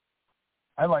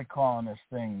I like calling this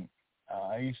thing,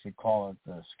 I used to call it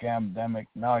the scamdemic.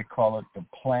 Now I call it the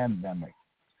plandemic.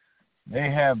 They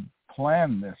have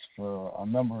planned this for a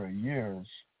number of years.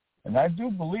 And I do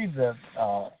believe that,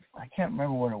 I can't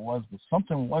remember what it was, but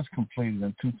something was completed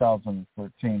in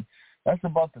 2013. That's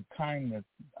about the time that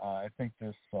I think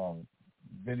this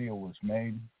video was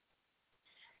made.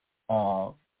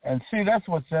 And see, that's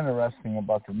what's interesting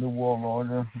about the New World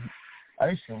Order. I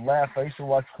used to laugh. I used to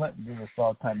watch Clinton do this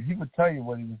all the time. He would tell you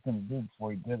what he was going to do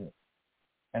before he did it.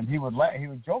 And he would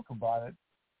joke about it.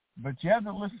 But you have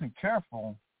to listen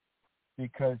careful,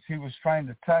 because he was trying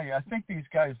to tell you, I think these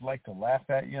guys like to laugh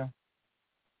at you.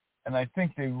 And I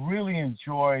think they really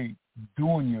enjoy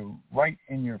doing you right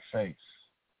in your face.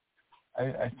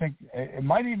 I think it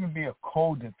might even be a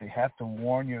code that they have to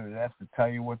warn you, they have to tell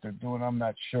you what they're doing. I'm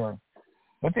not sure.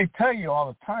 But they tell you all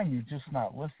the time, you're just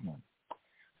not listening.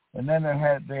 And then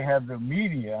they have the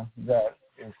media that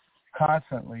is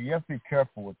constantly, you have to be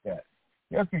careful with that.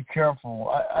 You have to be careful.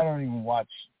 I don't even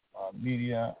watch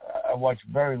media. I watch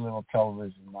very little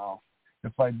television now.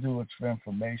 If I do, it's for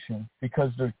information,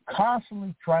 because they're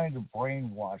constantly trying to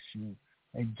brainwash you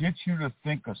and get you to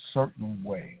think a certain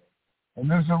way. And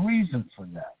there's a reason for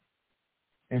that.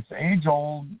 It's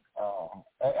age-old.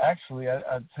 Actually,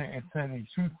 I'd say the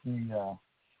truth,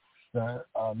 the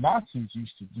Nazis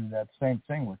used to do that same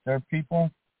thing with their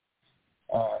people.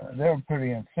 They were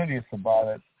pretty insidious about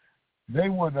it. They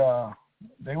would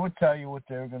tell you what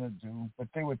they were going to do, but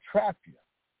they would trap you.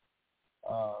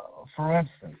 For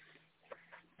instance,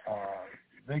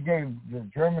 they gave the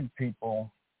German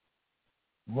people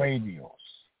radios.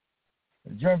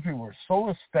 The German people were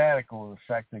so ecstatic over the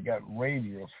fact they got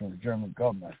radios from the German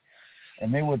government.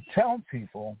 And they would tell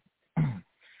people,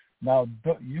 now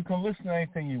you can listen to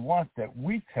anything you want that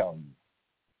we tell you,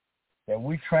 that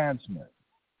we transmit.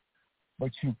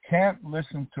 but you can't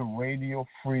listen to Radio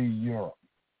Free Europe.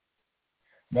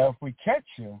 Now, if we catch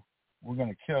you, we're going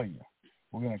to kill you.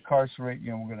 We're going to incarcerate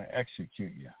you, and we're going to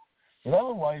execute you. But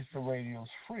otherwise, the radio's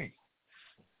free.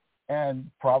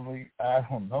 And probably, I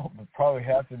don't know, but probably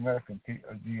half the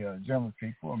German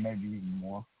people, or maybe even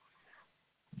more,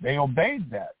 they obeyed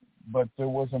that. But there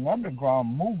was an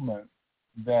underground movement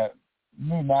that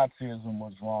knew Nazism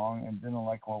was wrong and didn't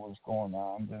like what was going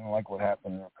on, didn't like what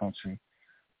happened in our country.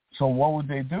 So what would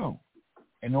they do?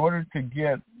 In order to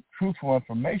get truthful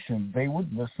information, they would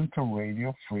listen to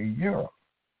Radio Free Europe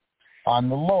on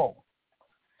the low,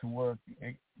 to where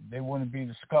they wouldn't be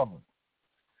discovered.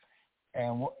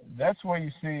 And that's why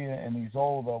you see in these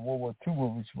old World War II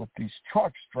movies with these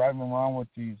trucks driving around with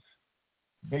these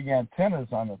big antennas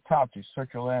on the top, these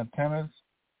circular antennas.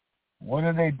 What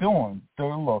are they doing?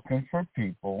 They're looking for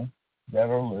people that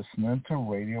are listening to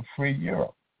Radio Free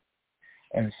Europe.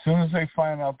 And as soon as they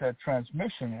find out that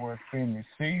transmission where it's being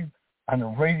received on the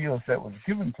radios that was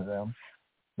given to them,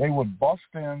 they would bust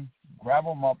in, grab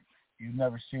them up, you'd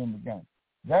never see them again.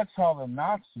 That's how the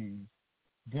Nazis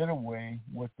did away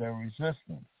with their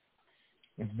resistance.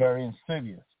 It's very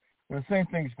insidious. But the same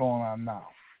thing's going on now.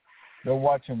 They're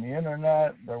watching the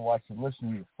internet, they're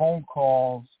listening to your phone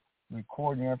calls,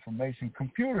 recording your information.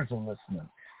 Computers are listening.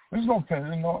 There's no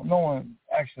one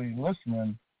actually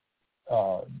listening,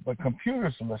 but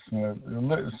computers are listening.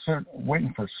 They're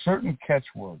waiting for certain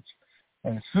catchwords.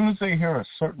 And as soon as they hear a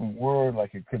certain word,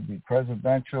 like it could be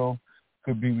presidential,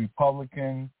 could be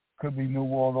Republican, could be New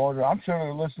World Order, I'm sure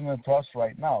they're listening to us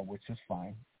right now, which is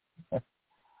fine.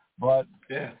 But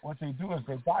what they do is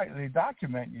they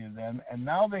document you then, and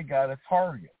now they got a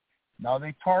target. Now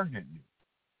they target you.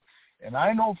 And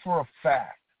I know for a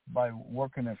fact, by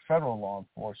working in federal law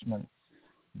enforcement,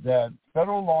 that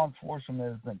federal law enforcement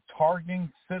has been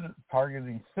targeting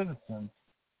citizens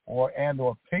or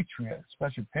patriots,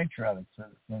 especially patriotic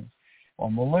citizens or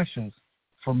militias,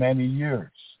 for many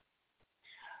years.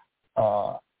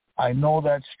 I know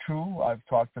that's true. I've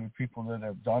talked to the people that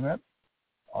have done it.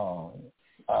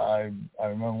 I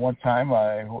remember one time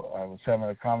I was having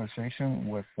a conversation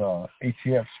with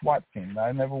ATF SWAT team.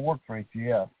 I never worked for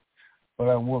ATF, but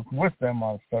I worked with them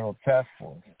on a federal task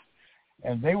force.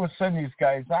 And they would send these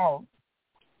guys out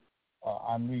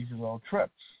on these little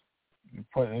trips.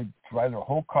 They'd drive their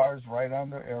whole cars right on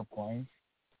their airplanes,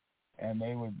 and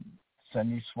they would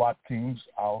send these SWAT teams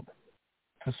out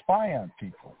to spy on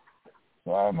people.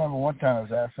 So I remember one time I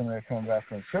was asking them to come back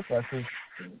from a trip. I said,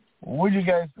 "Where'd you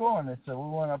guys go?" And they said, "We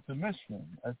went up to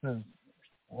Michigan." I said,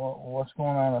 "Well, what's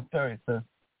going on up there?" He said,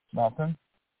 "Nothing."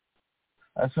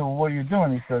 I said, "Well, what are you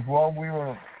doing?" He says, "Well, we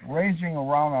were ranging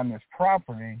around on this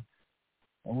property,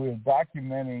 and we were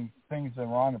documenting things that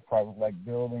were on the property, like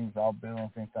buildings,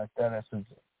 outbuildings, things like that." I said,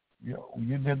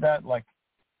 "You did that like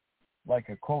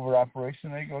a covert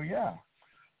operation?" They go, "Yeah."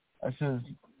 I says,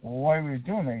 "Well, why were you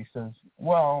doing that?" He says,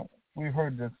 "Well, we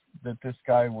heard that this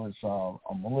guy was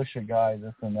a militia guy,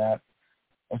 this and that."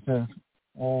 I says,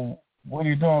 "Well, what are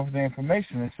you doing with the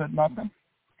information?" They said, "Nothing.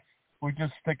 We're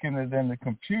just sticking it in the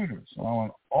computers." And I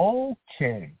went,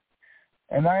 "Okay."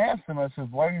 And I asked him, I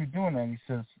said, "Why are you doing that?" He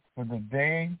says, "For the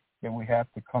day that we have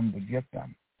to come to get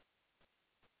them."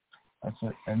 I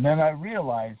said, and then I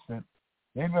realized that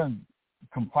they've been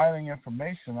compiling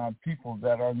information on people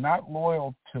that are not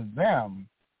loyal to them,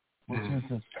 which is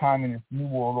this communist New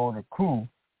World Order coup,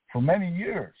 for many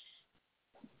years.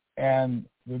 And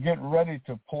they're getting ready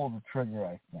to pull the trigger,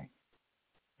 I think.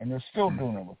 And they're still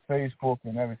doing it with Facebook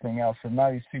and everything else. And now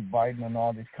you see Biden and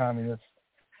all these communists,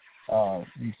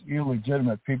 these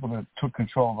illegitimate people that took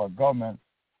control of our government.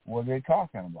 What are they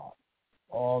talking about?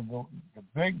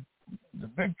 The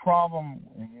big problem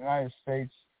in the United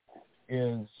States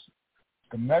is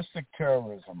domestic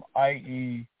terrorism,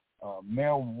 i.e.,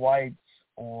 male whites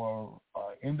or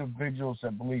individuals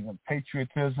that believe in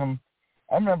patriotism.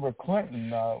 I remember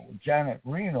Clinton, Janet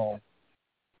Reno,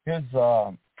 his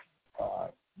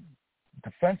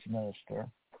defense minister,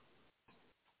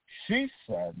 she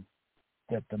said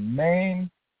that the main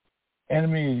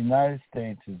enemy of the United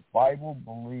States is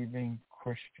Bible-believing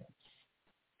Christians.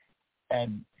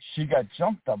 And she got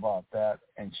jumped about that,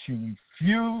 and she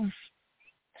refused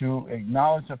to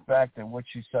acknowledge the fact that what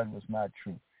she said was not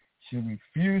true. She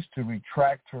refused to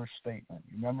retract her statement.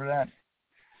 You remember that?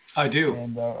 I do.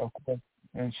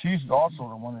 And she's also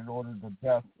the one that ordered the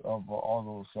death of all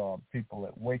those people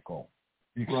at Waco,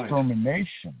 the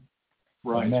extermination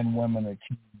of men, women, and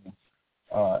children.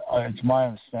 It's my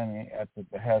understanding at the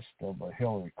behest of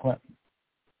Hillary Clinton,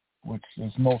 which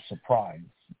is no surprise.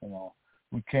 You know,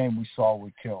 we came, we saw,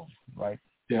 we killed. Right?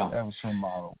 Yeah. That was her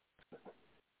motto.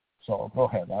 So go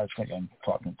ahead. I think I'm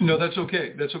talking. No, that's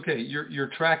okay. That's okay.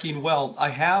 You're tracking well. I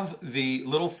have the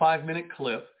little 5-minute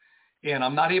clip, and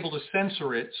I'm not able to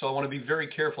censor it, so I want to be very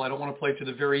careful. I don't want to play it to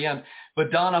the very end.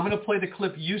 But, Don, I'm going to play the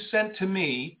clip you sent to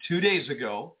me 2 days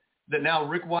ago that now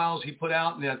Rick Wiles, he put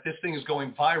out, and that this thing is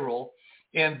going viral.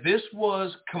 And this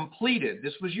was completed.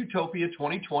 This was Utopia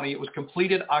 2020. It was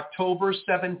completed October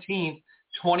 17th,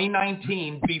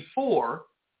 2019, before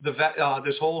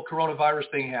this whole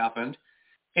coronavirus thing happened.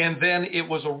 And then it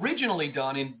was originally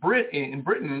done in Britain in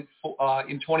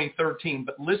 2013.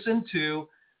 But listen to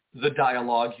the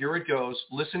dialogue. Here it goes.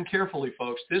 Listen carefully,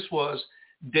 folks. This was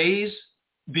days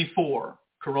before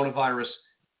coronavirus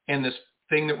and this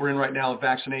thing that we're in right now of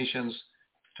vaccinations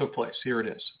took place. Here it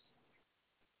is.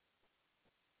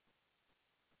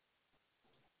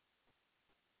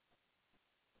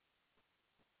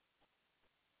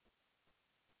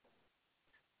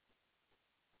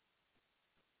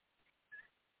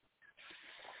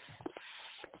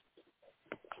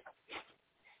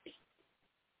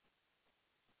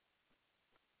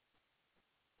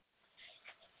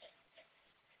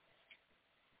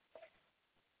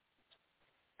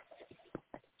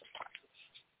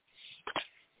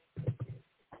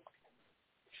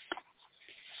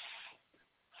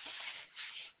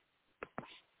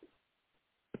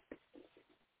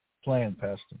 Playing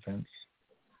past defense.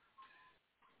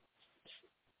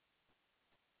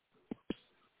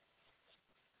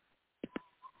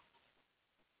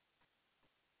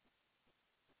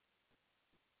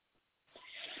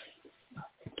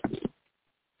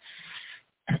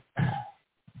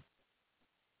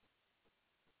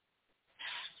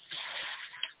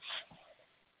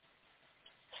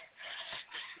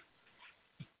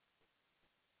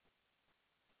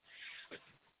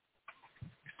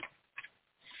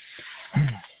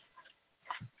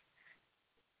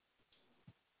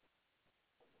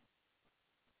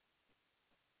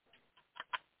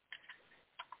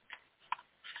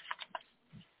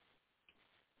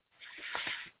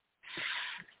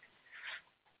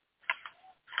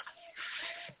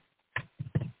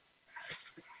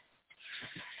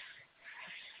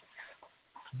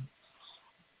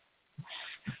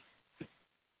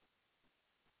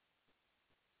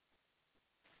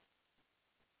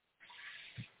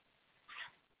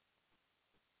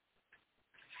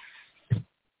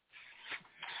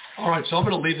 All right, so I'm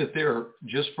going to leave it there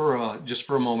just for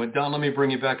a moment. Don, let me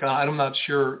bring you back on. I'm not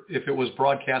sure if it was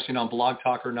broadcasting on Blog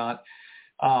Talk or not,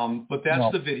 but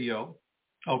that's the video.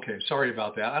 Okay, sorry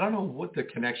about that. I don't know what the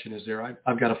connection is there.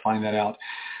 I've got to find that out.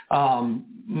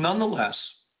 Nonetheless,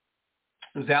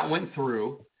 that went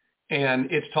through, and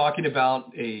it's talking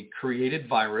about a created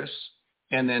virus,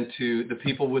 and then the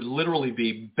people would literally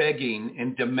be begging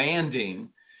and demanding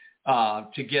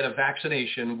to get a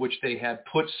vaccination, which they had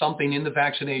put something in the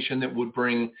vaccination that would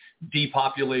bring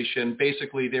depopulation.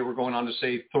 Basically, they were going on to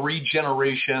say 3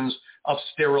 generations of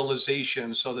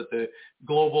sterilization so that the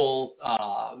global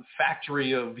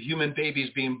factory of human babies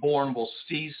being born will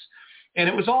cease. And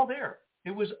it was all there.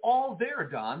 It was all there,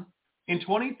 Don, in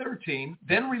 2013,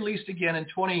 then released again in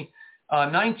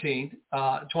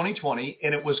 2020,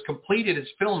 and it was completed,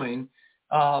 its filming,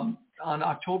 on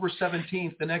October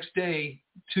 17th, the next day,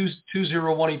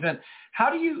 201 event.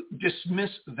 How do you dismiss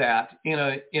that in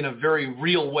a very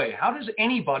real way? How does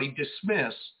anybody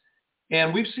dismiss?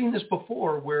 And we've seen this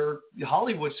before where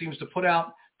Hollywood seems to put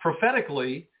out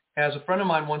prophetically, as a friend of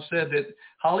mine once said, that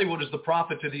Hollywood is the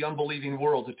prophet to the unbelieving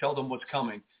world to tell them what's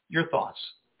coming. Your thoughts?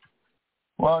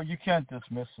 Well, you can't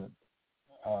dismiss it.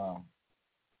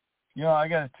 I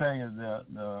got to tell you,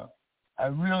 I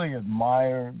really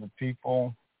admire the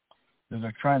people that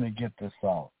are trying to get this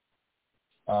out,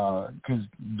 because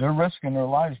they're risking their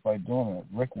lives by doing it.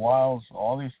 Rick Wiles,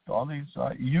 all these,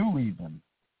 you even.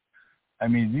 I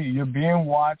mean, you're being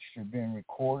watched, you're being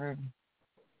recorded,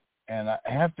 and I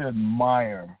have to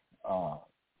admire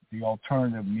the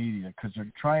alternative media because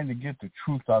they're trying to get the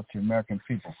truth out to the American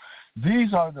people.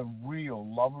 These are the real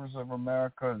lovers of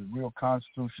America, the real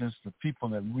constitutionists, the people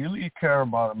that really care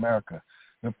about America.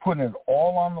 They're putting it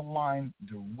all on the line.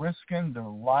 They're risking their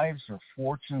lives, their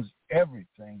fortunes,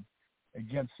 everything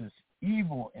against this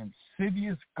evil,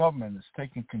 insidious government that's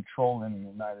taking control in the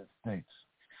United States.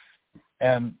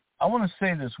 And I want to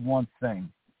say this one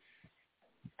thing.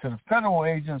 To the federal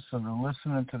agents that are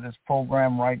listening to this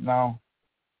program right now,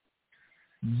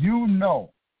 you're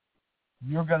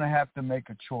going to have to make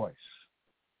a choice.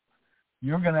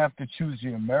 You're going to have to choose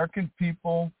the American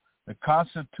people, the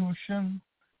Constitution,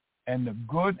 and the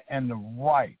good and the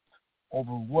right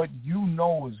over what you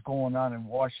know is going on in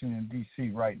Washington,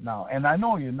 D.C. right now. And I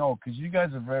know you know because you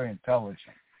guys are very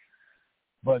intelligent.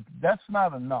 But that's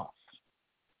not enough.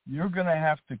 you're going to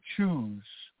have to choose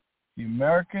the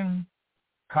American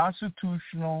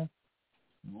constitutional,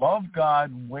 love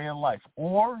God way of life,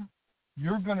 or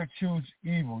you're going to choose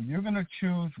evil. You're going to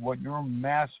choose what your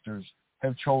masters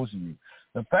have chosen you.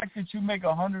 The fact that you make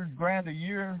 $100,000 a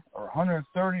year or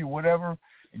 130 or whatever,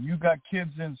 and you got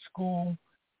kids in school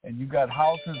and you got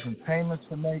houses and payments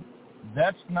to make,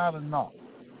 that's not enough.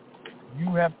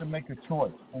 You have to make a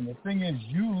choice. And the thing is,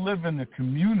 you live in the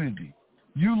community.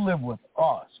 You live with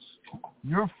us.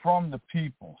 You're from the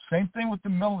people. Same thing with the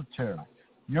military.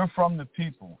 You're from the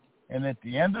people. And at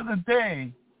the end of the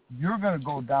day, you're going to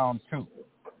go down too.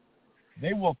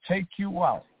 They will take you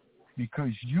out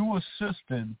because you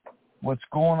assisted what's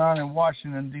going on in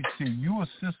Washington, D.C. You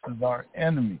assisted our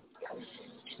enemy.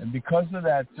 And because of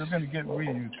that, they're going to get rid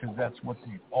of you because that's what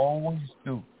they always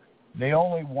do. They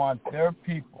only want their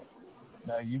people.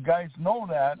 Now, you guys know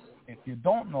that. If you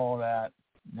don't know that,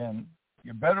 then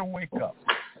you better wake up.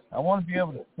 I want to be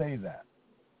able to say that.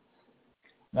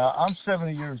 Now, I'm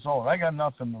 70 years old. I got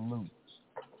nothing to lose.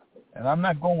 And I'm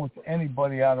not going with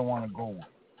anybody I don't want to go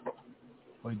with.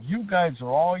 But you guys are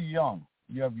all young.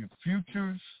 You have your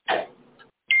futures.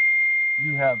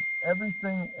 You have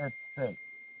everything at stake.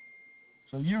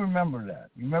 So you remember that.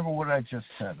 You remember what I just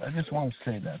said. I just want to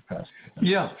say that, Pastor.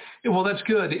 Yeah. Well, that's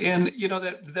good. And, you know,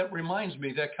 that reminds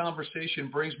me, that conversation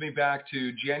brings me back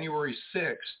to January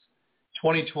 6th,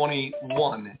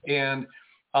 2021. And,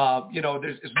 you know,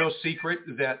 it's no secret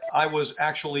that I was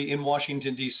actually in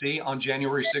Washington, D.C. on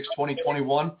January 6th,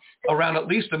 2021, around at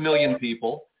least 1 million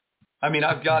people. I mean,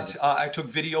 I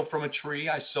took video from a tree.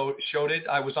 I showed it.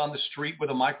 I was on the street with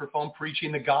a microphone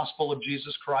preaching the gospel of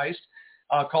Jesus Christ,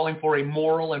 calling for a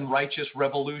moral and righteous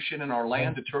revolution in our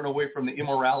land to turn away from the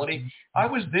immorality. I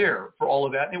was there for all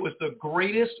of that. And it was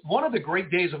one of the great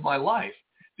days of my life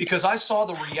because I saw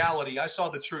the reality. I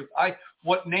saw the truth.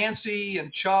 What Nancy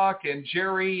and Chuck and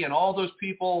Jerry and all those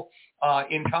people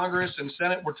in Congress and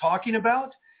Senate were talking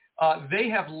about, they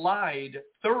have lied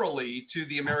thoroughly to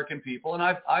the American people. And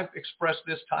I've expressed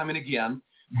this time and again,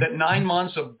 that 9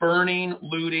 months of burning,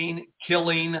 looting,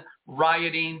 killing,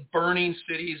 rioting, burning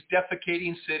cities,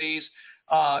 defecating cities,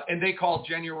 and they called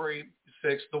January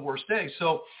 6th the worst day.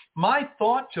 So my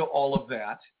thought to all of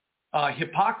that,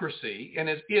 hypocrisy, and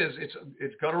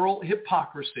it's guttural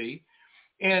hypocrisy,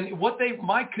 and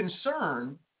my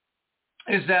concern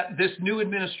is that this new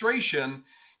administration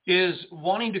is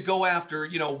wanting to go after,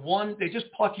 they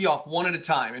just pluck you off one at a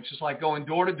time. It's just like going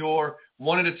door to door,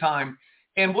 one at a time.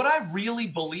 And what I really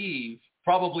believe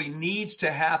probably needs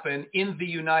to happen in the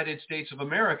United States of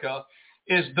America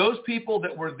is those people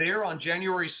that were there on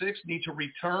January 6th need to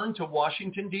return to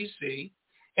Washington, D.C.,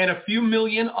 and a few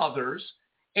million others,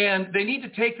 and they need to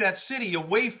take that city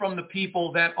away from the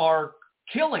people that are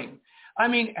killing. I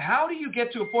mean, how do you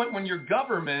get to a point when your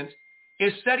government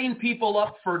is setting people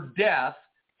up for death?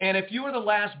 And if you are the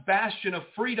last bastion of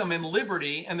freedom and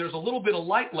liberty, and there's a little bit of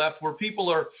light left where people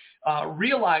are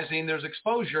realizing there's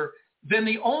exposure, then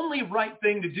the only right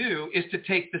thing to do is to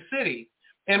take the city.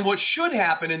 And what should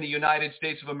happen in the United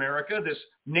States of America, this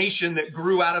nation that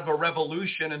grew out of a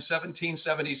revolution in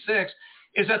 1776,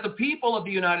 is that the people of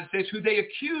the United States, who they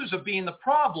accuse of being the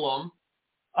problem,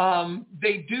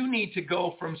 they do need to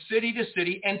go from city to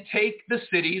city and take the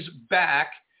cities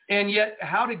back. And yet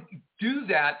how to do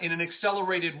that in an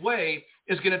accelerated way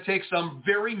is going to take some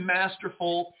very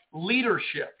masterful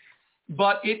leadership.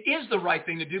 But it is the right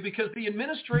thing to do because the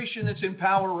administration that's in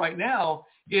power right now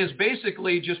is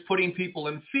basically just putting people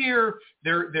in fear.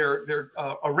 They're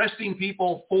arresting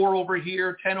people, 4 over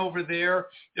here, 10 over there.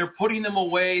 They're putting them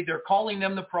away. They're calling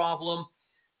them the problem.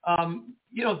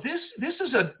 This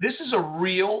is a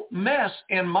real mess.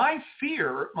 And my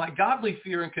fear, my godly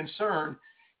fear and concern,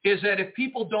 is that if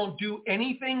people don't do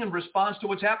anything in response to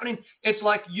what's happening, it's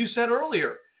like you said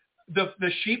earlier,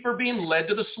 the sheep are being led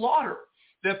to the slaughter.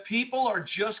 The people are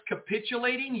just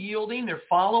capitulating, yielding. They're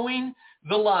following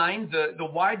the line, the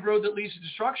wide road that leads to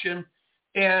destruction,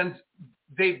 and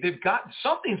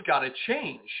something's got to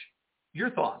change.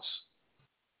 Your thoughts?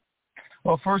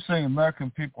 Well, first thing,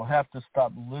 American people have to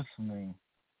stop listening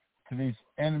to these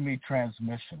enemy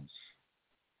transmissions.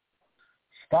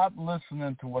 Stop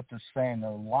listening to what they're saying.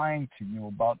 They're lying to you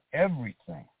about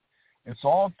everything. It's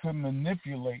all to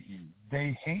manipulate you.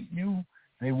 They hate you.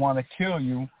 They want to kill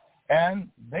you. And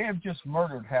they have just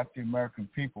murdered half the American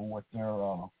people with their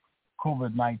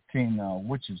COVID-19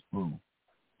 witches brew.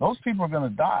 Those people are going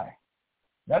to die.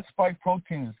 That spike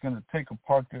protein is going to take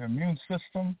apart their immune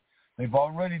system. They've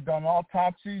already done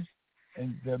autopsies,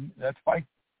 and that spike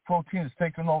protein has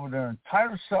taken over their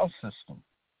entire cell system.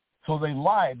 So they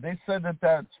lied. They said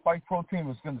that spike protein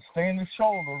was going to stay in the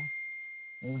shoulder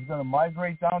It was going to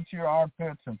migrate down to your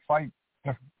armpits and fight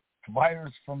the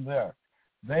virus from there.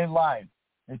 They lied.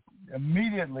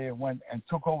 Immediately it went and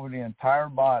took over the entire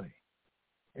body.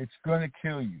 It's going to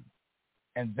kill you.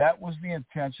 And that was the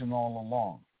intention all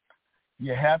along.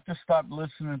 You have to stop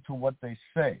listening to what they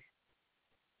say.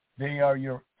 They are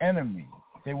your enemy.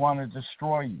 They want to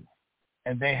destroy you.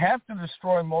 And they have to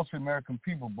destroy most American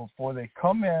people before they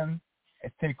come in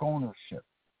and take ownership.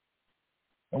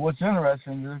 And what's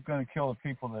interesting, they're going to kill the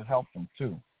people that helped them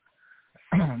too.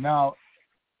 Now,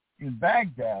 in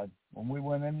Baghdad, when we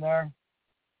went in there,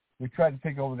 we tried to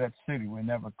take over that city. We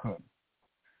never could.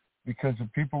 Because the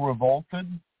people revolted.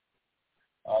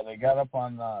 They got up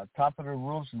on top of the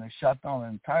roofs and they shot down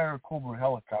an entire Cobra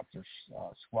helicopter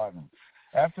squadron.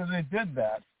 After they did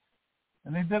that,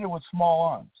 and they did it with small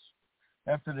arms.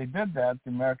 After they did that,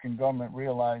 the American government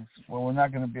realized, well, we're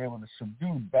not going to be able to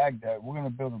subdue Baghdad. We're going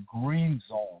to build a green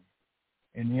zone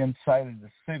in the inside of the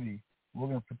city. We're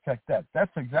going to protect that.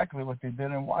 That's exactly what they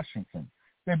did in Washington.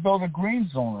 They built a green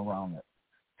zone around it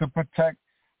to protect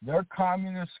their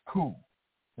communist coup,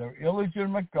 their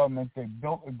illegitimate government. They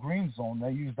built a green zone.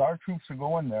 They used our troops to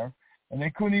go in there, and they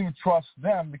couldn't even trust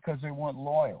them because they weren't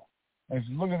loyal. And if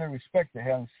you look at the respect they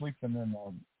had in sleeping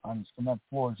on cement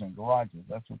floors and garages,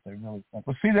 that's what they really think.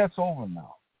 But see, that's over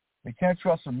now. They can't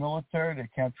trust the military. They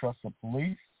can't trust the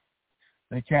police.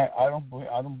 They can't. I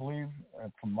don't believe,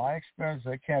 from my experience,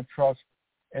 they can't trust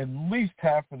at least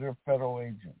half of their federal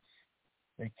agents.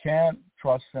 They can't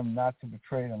trust them not to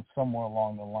betray them somewhere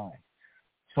along the line.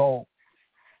 So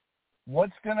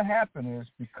what's going to happen is,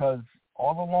 because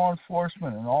all the law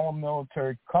enforcement and all the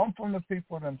military come from the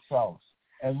people themselves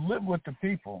and live with the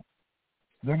people,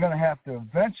 they're going to have to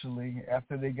eventually,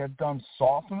 after they get done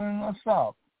softening us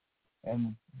up,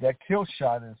 and that kill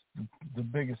shot is the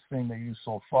biggest thing they use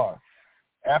so far.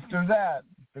 After that,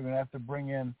 they're going to have to bring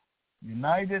in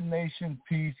United Nations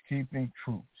peacekeeping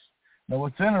troops. Now,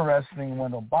 what's interesting,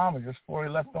 when Obama, just before he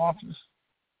left office,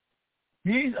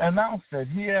 he announced that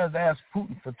he has asked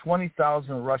Putin for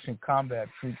 20,000 Russian combat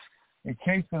troops in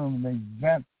case of an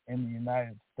event in the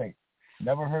United States.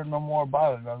 Never heard no more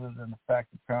about it other than the fact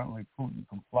apparently Putin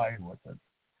complied with it.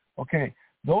 Okay,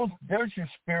 there's your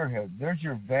spearhead. There's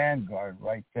your vanguard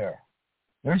right there.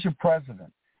 There's your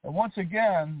president. And once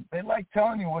again, they like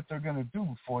telling you what they're going to do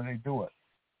before they do it.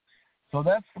 So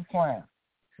that's the plan.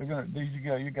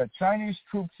 You got Chinese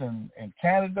troops in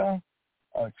Canada.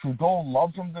 Trudeau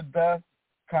loves them to death,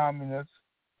 communists.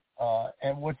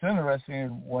 And what's interesting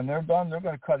is when they're done, they're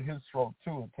going to cut his throat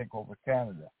too and take over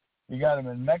Canada. You got them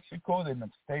in Mexico. They've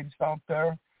been staged out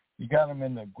there. You got them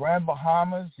in the Grand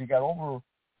Bahamas. You got over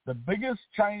the biggest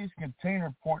Chinese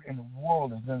container port in the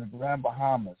world is in the Grand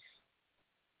Bahamas.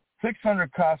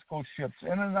 600 Costco ships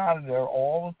in and out of there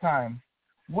all the time.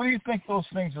 What do you think those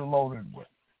things are loaded with,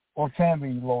 or can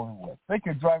be loaded with? They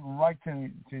could drive them right to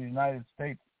the United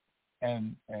States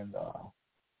and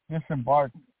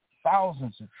disembark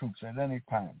thousands of troops at any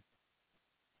time.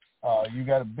 You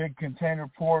got a big container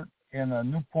port in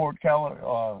Newport,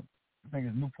 California,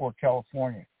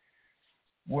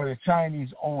 where the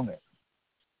Chinese own it.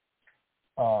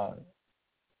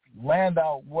 Land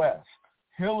out west.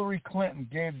 Hillary Clinton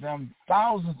gave them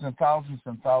thousands and thousands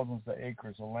and thousands of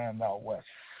acres of land out west.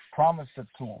 Promised it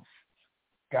to them.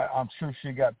 I'm sure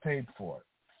she got paid for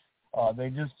it. They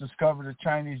just discovered a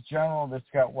Chinese general that's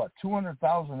got,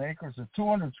 200,000 acres or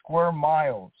 200 square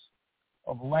miles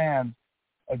of land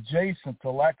adjacent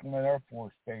to Lackland Air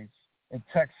Force Base in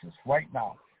Texas right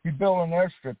now. He built an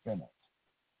airstrip in it,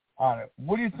 on it.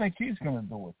 What do you think he's going to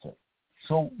do with it?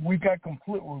 So we're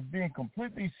being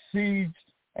completely sieged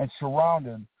and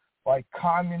surrounded by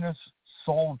communist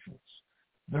soldiers.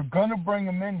 They're going to bring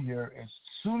them in here as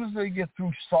soon as they get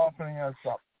through softening us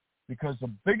up, because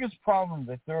the biggest problem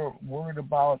that they're worried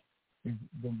about is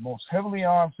the most heavily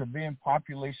armed civilian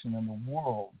population in the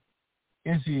world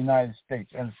is the United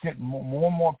States, and it's getting more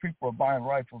and more people are buying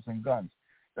rifles and guns.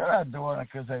 They're not doing it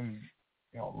because they,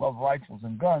 love rifles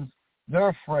and guns. They're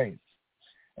afraid,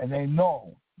 and they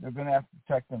know they're going to have to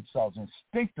protect themselves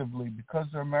instinctively because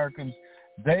they're Americans.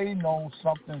 They know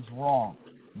something's wrong.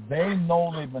 They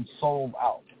know they've been sold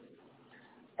out,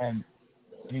 and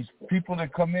these people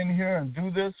that come in here and do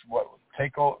this,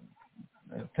 take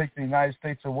the United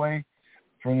States away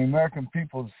from the American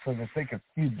people so that they can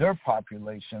feed their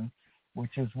population,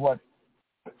 which is what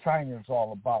China is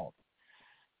all about.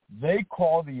 They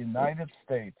call the United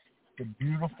States the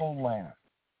beautiful land,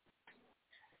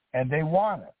 and they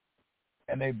want it,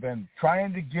 and they've been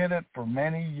trying to get it for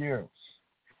many years,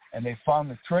 and they found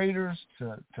the traders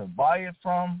to buy it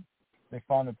from, They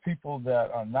found the people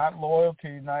that are not loyal to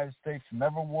the United States,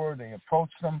 never were. They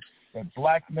approached them. They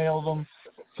blackmailed them.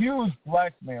 Huge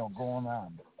blackmail going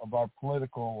on of our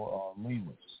political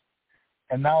leaders.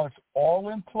 And now it's all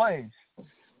in place,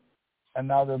 and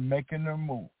now they're making their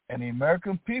move. And the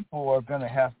American people are going to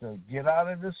have to get out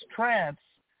of this trance,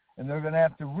 and they're going to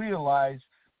have to realize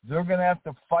they're going to have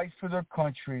to fight for their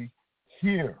country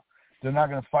here. They're not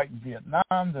going to fight in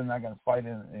Vietnam. They're not going to fight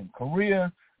in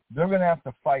Korea. They're going to have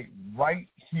to fight right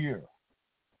here.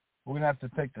 We're going to have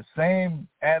to take the same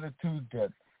attitude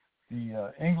that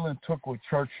the England took with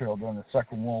Churchill during the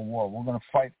Second World War. We're going to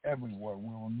fight everywhere.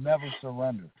 We will never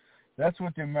surrender. That's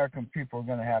what the American people are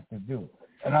going to have to do.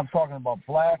 And I'm talking about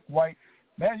black, white.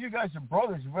 Man, you guys are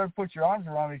brothers. You better put your arms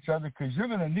around each other because you're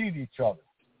going to need each other.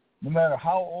 No matter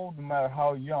how old, no matter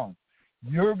how young.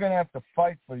 You're going to have to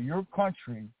fight for your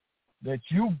country that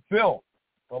you built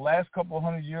the last couple of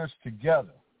 100 years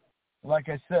together. Like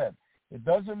I said, it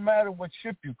doesn't matter what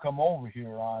ship you come over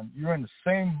here on. You're in the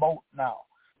same boat now.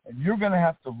 And you're going to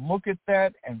have to look at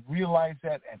that and realize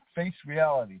that and face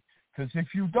reality. Because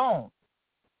if you don't,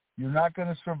 you're not going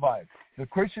to survive. The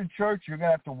Christian church, you're going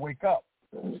to have to wake up.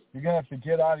 You're going to have to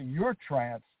get out of your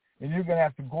trance, and you're going to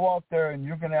have to go out there and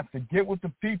you're going to have to get with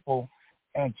the people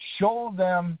and show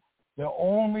them the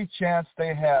only chance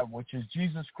they have, which is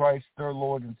Jesus Christ, their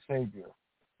Lord and Savior,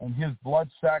 and his blood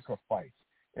sacrifice.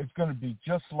 It's going to be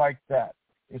just like that.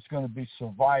 It's going to be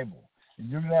survival. And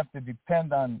you're going to have to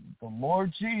depend on the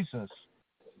Lord Jesus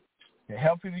to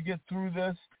help you to get through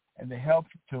this and to help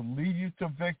to lead you to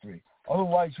victory.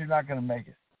 Otherwise, you're not going to make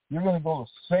it. You're going to go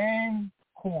the same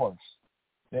course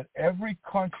that every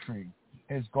country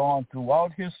has gone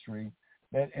throughout history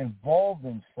that involved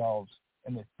themselves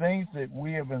in the things that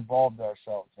we have involved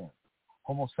ourselves in.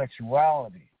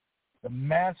 Homosexuality, the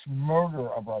mass murder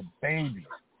of our babies.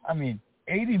 I mean,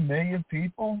 80 million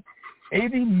people,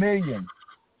 80 million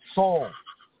souls,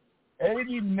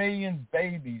 80 million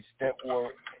babies that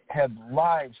had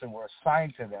lives that were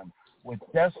assigned to them with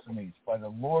destinies by the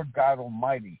Lord God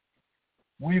Almighty.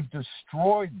 We've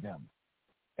destroyed them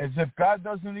as if God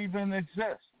doesn't even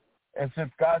exist, as if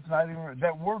God's not even,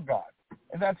 that we're God.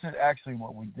 And that's actually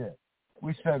what we did.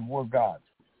 We said we're God.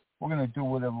 We're going to do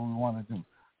whatever we want to do.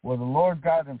 Well, the Lord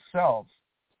God himself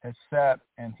has sat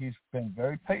and he's been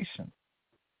very patient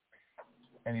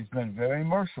and he's been very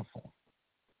merciful.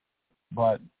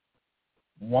 But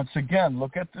once again,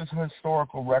 look at this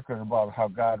historical record about how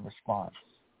God responds.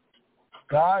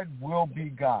 God will be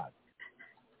God.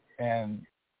 And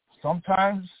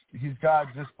sometimes he's God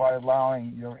just by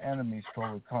allowing your enemies to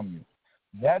overcome you.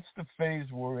 That's the phase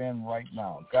we're in right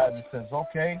now. God says,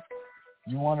 okay,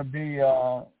 you want to be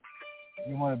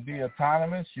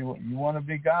autonomous? You want to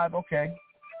be God? Okay.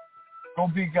 Go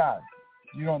be God.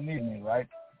 You don't need me, right?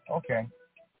 Okay.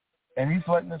 And he's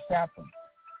letting this happen.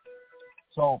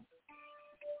 So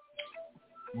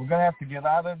we're going to have to get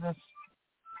out of this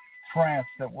trance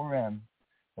that we're in,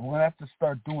 and we're going to have to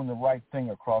start doing the right thing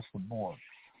across the board.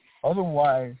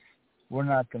 Otherwise, we're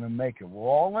not going to make it. We're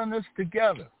all in this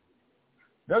together.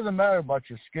 Doesn't matter about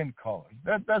your skin color.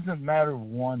 That doesn't matter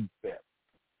one bit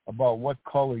about what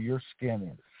color your skin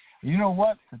is. You know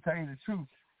what? To tell you the truth,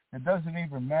 it doesn't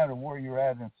even matter where you're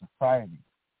at in society,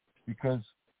 because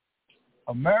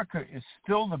America is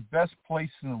still the best place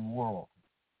in the world.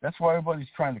 That's why everybody's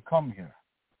trying to come here.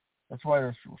 That's why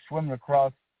they're swimming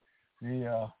across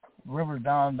the river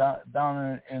down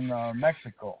in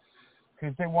Mexico,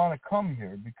 because they want to come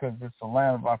here because it's a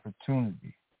land of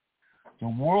opportunity. The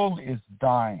world is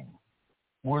dying.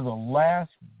 We're the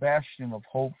last bastion of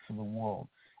hope for the world.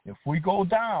 If we go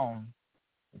down,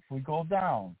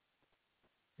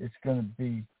 it's going to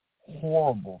be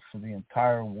horrible for the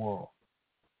entire world.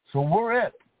 So we're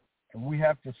it, and we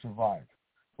have to survive.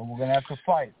 But we're going to have to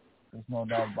fight. There's no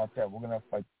doubt about that. We're going to have to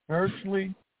fight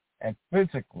spiritually and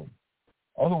physically.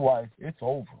 Otherwise, it's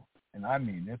over. And I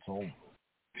mean, it's over.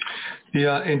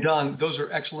 Yeah, and Don, those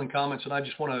are excellent comments, and I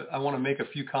want to make a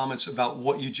few comments about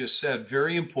what you just said.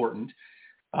 Very important.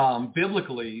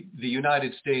 Biblically, the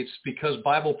United States, because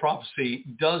Bible prophecy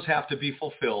does have to be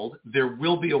fulfilled, there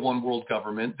will be a one world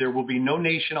government. There will be no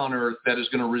nation on earth that is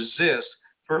going to resist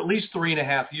for at least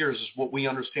 3.5 years, is what we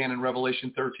understand in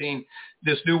Revelation 13.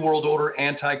 This new world order,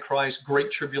 Antichrist, Great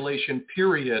Tribulation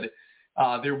period,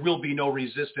 there will be no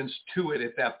resistance to it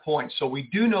at that point. So we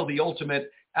do know the ultimate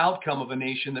outcome of a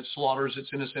nation that slaughters its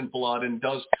innocent blood and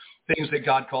does things that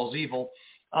God calls evil.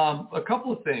 A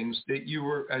couple of things that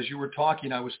as you were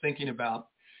talking, I was thinking about.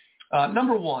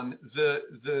 Number one,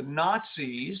 the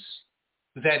Nazis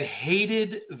that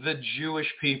hated the Jewish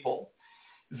people,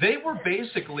 they were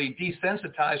basically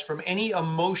desensitized from any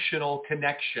emotional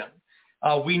connection.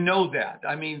 We know that.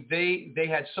 I mean, they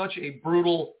had such a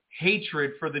brutal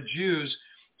hatred for the Jews,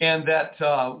 and that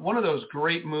one of those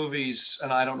great movies,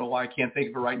 and I don't know why I can't think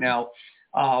of it right now,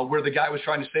 where the guy was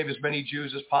trying to save as many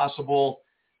Jews as possible,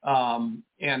 and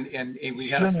we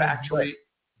had a factory.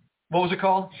 What was it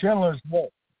called? Schindler's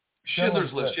List.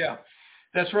 Schindler's List, yeah.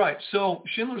 That's right. So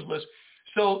Schindler's List.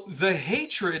 So the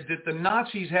hatred that the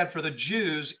Nazis had for the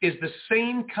Jews is the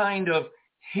same kind of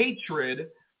hatred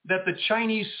that the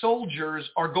Chinese soldiers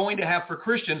are going to have for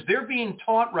Christians. They're being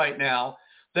taught right now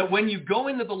that when you go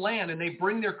into the land and they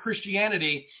bring their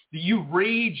Christianity, you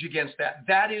rage against that.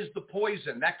 That is the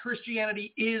poison. That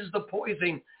Christianity is the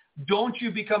poison. Don't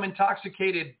you become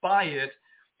intoxicated by it.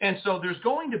 And so there's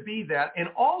going to be that. And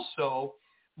also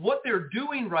what they're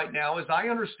doing right now, as I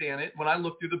understand it, when I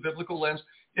look through the biblical lens,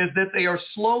 is that they are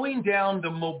slowing down the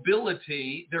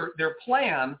mobility. Their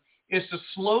plan is to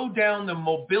slow down the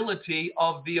mobility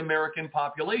of the American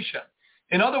population.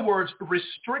 In other words,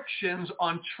 restrictions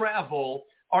on travel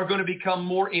are going to become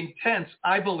more intense,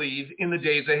 I believe, in the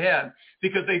days ahead,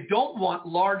 because they don't want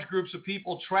large groups of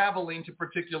people traveling to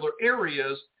particular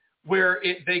areas where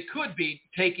they could be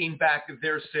taking back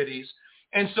their cities.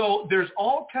 And so there's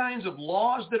all kinds of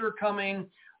laws that are coming,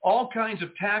 all kinds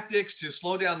of tactics to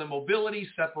slow down the mobility,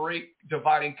 separate,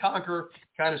 divide and conquer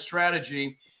kind of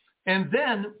strategy. And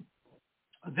then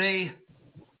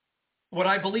what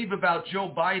I believe about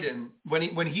Joe Biden,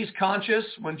 when he's conscious,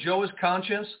 when Joe is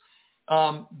conscious,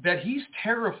 that he's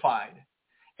terrified.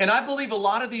 And I believe a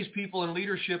lot of these people in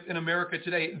leadership in America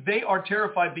today, they are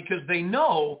terrified because they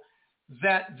know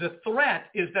that the threat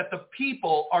is that the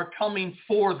people are coming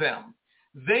for them.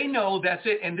 They know that's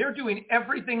it, and they're doing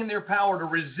everything in their power to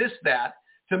resist that,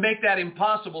 to make that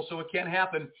impossible so it can't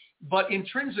happen. But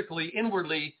intrinsically,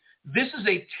 inwardly, this is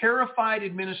a terrified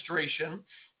administration.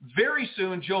 Very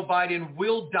soon, Joe Biden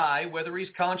will die, whether he's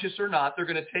conscious or not. They're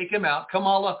going to take him out.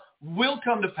 Kamala will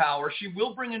come to power. She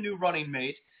will bring a new running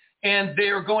mate, and they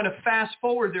are going to fast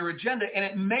forward their agenda, and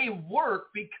it may work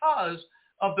because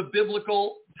of the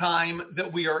biblical time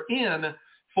that we are in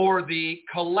for the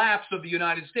collapse of the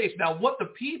United States. Now, what the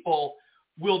people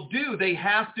will do, they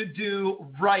have to do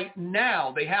right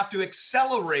now. They have to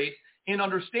accelerate in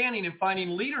understanding and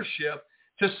finding leadership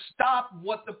to stop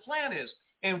what the plan is.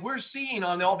 And we're seeing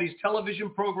on all these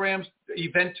television programs,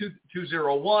 Event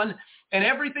 201, and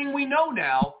everything we know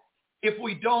now, if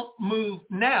we don't move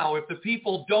now, if the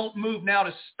people don't move now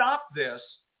to stop this,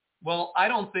 well, I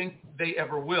don't think they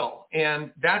ever will.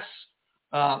 And that's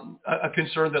a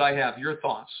concern that I have. Your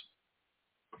thoughts?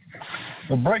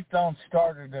 The breakdown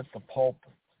started at the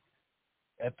pulpit,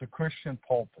 at the Christian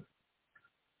pulpit.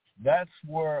 That's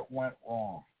where it went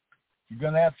wrong. You're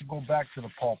going to have to go back to the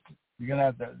pulpit. You're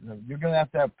going to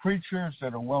have to have preachers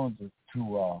that are willing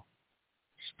to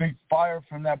speak fire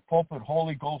from that pulpit,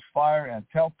 Holy Ghost fire, and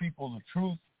tell people the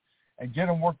truth and get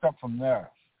them worked up from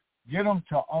there. Get them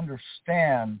to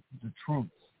understand the truth.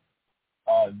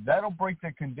 That'll break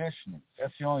their conditioning.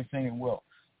 That's the only thing it will.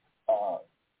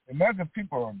 The American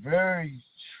people are very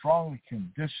strongly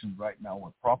conditioned right now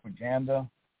with propaganda,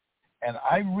 and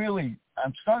I'm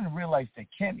starting to realize they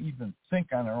can't even think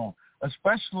on their own.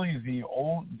 Especially the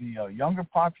younger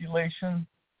population.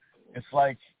 It's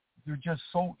like they're just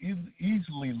so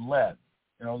easily led.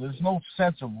 You know, there's no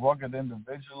sense of rugged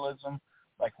individualism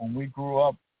like when we grew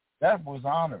up. That was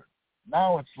honored.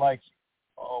 Now it's like,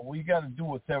 oh, we got to do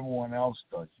what everyone else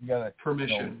does. You got to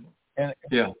permission.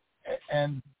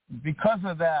 And because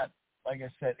of that, like I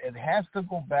said, it has to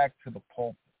go back to the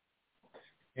pulpit.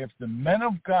 If the men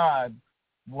of God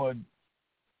would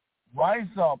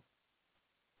rise up,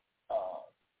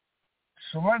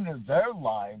 surrender their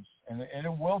lives, and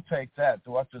it will take that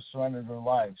to have to surrender their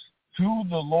lives to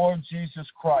the Lord Jesus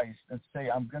Christ and say,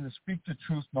 I'm going to speak the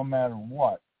truth no matter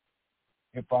what.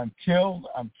 If I'm killed,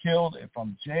 I'm killed. If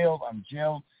I'm jailed, I'm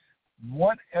jailed.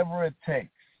 Whatever it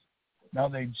takes. Now,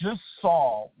 they just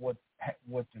saw what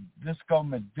this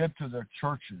government did to their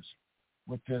churches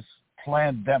with this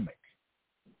pandemic.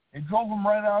 It drove them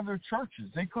right out of their churches.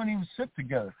 They couldn't even sit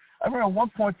together. I remember at one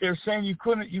point they were saying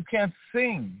you can't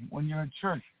sing when you're in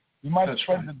church. You might have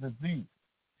spread the disease.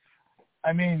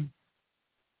 I mean,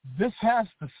 this has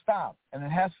to stop, and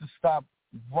it has to stop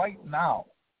right now.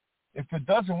 If it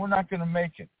doesn't, we're not going to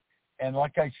make it. And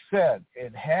like I said,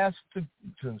 it has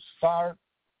to start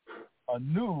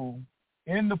anew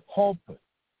in the pulpit.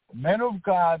 Men of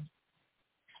God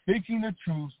speaking the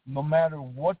truth no matter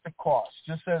what the cost,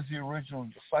 just as the original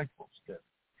disciples did.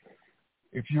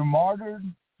 If you're martyred,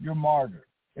 you're martyred.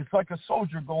 It's like a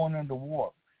soldier going into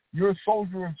war. You're a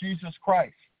soldier of Jesus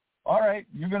Christ. All right,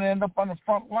 you're going to end up on the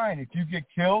front line. If you get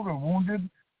killed or wounded,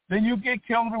 then you get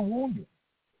killed or wounded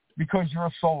because you're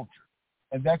a soldier,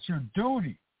 and that's your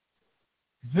duty.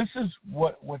 This is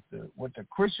what the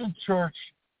Christian church,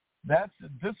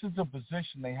 this is a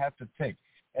position they have to take,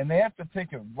 and they have to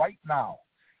take it right now.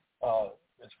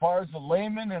 As far as the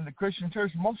layman and the Christian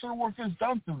church, most of the work is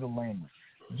done through the layman.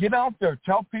 Get out there,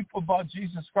 tell people about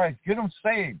Jesus Christ, get them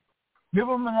saved, give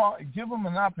them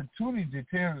an opportunity to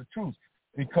hear the truth,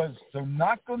 because they're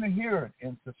not going to hear it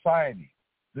in society.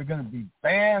 They're going to be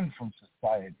banned from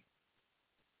society.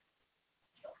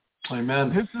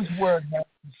 Amen. This is where it has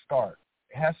to start.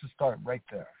 It has to start right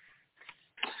there.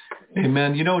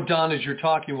 Amen. You know, Don, as you're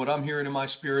talking, what I'm hearing in my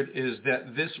spirit is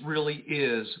that this really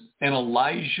is an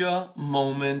Elijah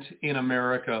moment in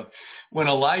America. When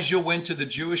Elijah went to the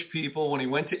Jewish people, when he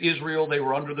went to Israel, they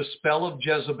were under the spell of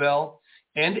Jezebel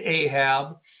and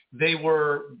Ahab. They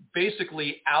were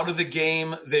basically out of the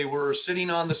game. They were sitting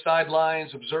on the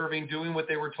sidelines, observing, doing what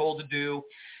they were told to do.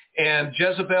 And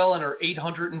Jezebel and her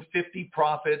 850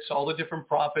 prophets, all the different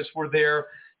prophets were there,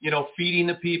 feeding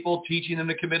the people, teaching them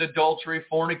to commit adultery,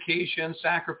 fornication,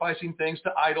 sacrificing things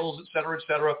to idols, et cetera, et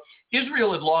cetera.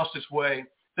 Israel had lost its way.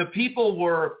 The people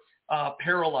were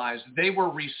paralyzed. They were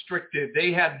restricted.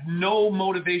 They had no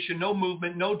motivation, no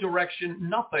movement, no direction,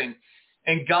 nothing.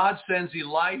 And God sends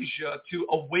Elijah to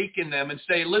awaken them and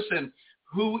say, listen,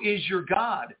 who is your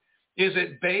God? Is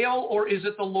it Baal or is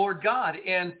it the Lord God?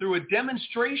 And through a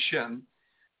demonstration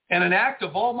and an act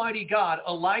of Almighty God,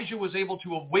 Elijah was able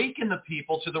to awaken the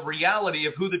people to the reality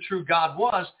of who the true God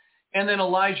was. And then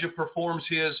Elijah performs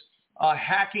his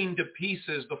hacking to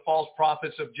pieces the false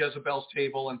prophets of Jezebel's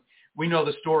table. And we know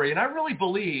the story. And I really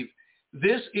believe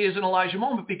this is an Elijah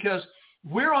moment, because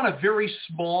we're on a very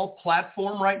small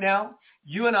platform right now.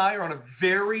 You and I are on a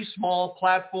very small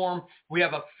platform. We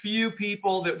have a few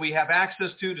people that we have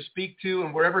access to speak to,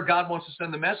 and wherever God wants to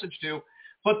send the message to.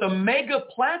 But the mega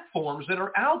platforms that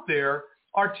are out there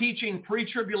are teaching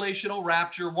pre-tribulational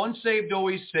rapture, once saved,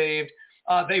 always saved.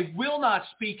 They will not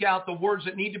speak out the words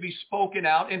that need to be spoken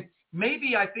out. And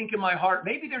maybe, I think in my heart,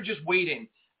 maybe they're just waiting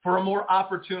for a more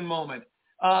opportune moment.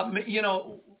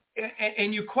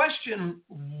 And you question,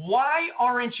 why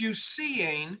aren't you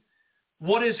seeing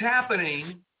what is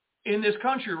happening in this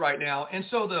country right now? And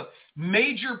so the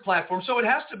major platform, so it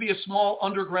has to be a small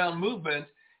underground movement,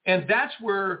 and that's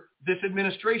where this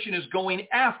administration is going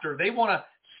after. They want to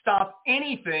stop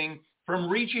anything from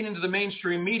reaching into the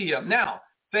mainstream media. Now,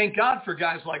 thank God for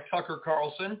guys like Tucker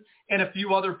Carlson and a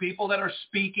few other people that are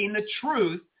speaking the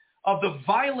truth of the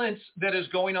violence that is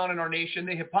going on in our nation,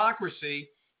 the hypocrisy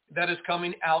that is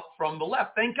coming out from the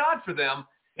left. Thank God for them.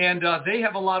 And they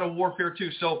have a lot of warfare too.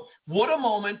 So what a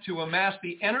moment to amass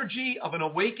the energy of an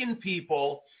awakened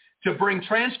people to bring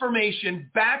transformation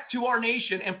back to our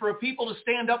nation, and for a people to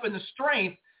stand up in the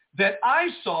strength that I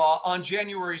saw on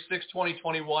January 6,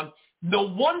 2021. No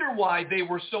wonder why they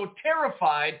were so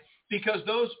terrified, because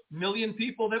those million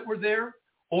people that were there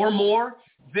or more,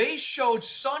 they showed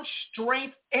such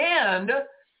strength and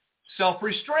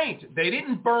self-restraint. They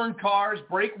didn't burn cars,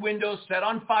 break windows, set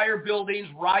on fire buildings,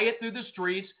 riot through the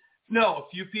streets. No, a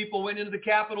few people went into the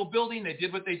Capitol building. They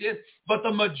did what they did. But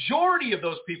the majority of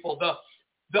those people, the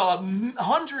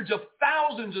hundreds of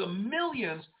thousands of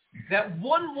millions, that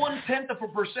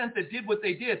 1/10% that did what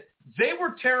they did, they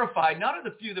were terrified, not of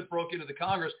the few that broke into the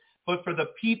Congress, but for the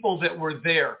people that were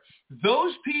there.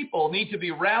 Those people need to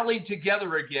be rallied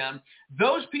together again.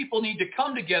 Those people need to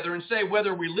come together and say,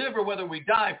 whether we live or whether we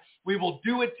die, we will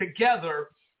do it together.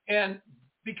 And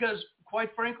because,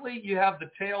 quite frankly, you have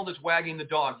the tail that's wagging the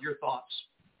dog. Your thoughts?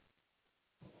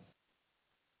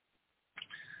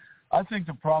 I think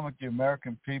the problem with the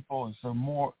American people is they're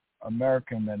more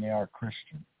American than they are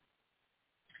Christian.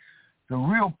 The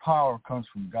real power comes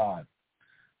from God.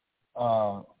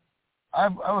 I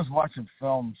was watching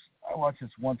films. I watched this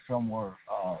one film where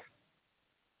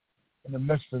in the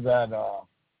midst of that,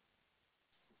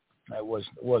 it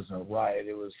wasn't a riot.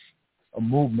 It was a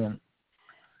movement.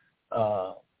 It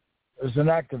was an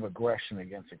act of aggression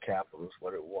against the Capitol is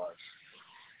what it was.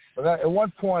 But at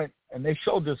one point, and they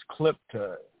showed this clip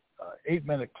to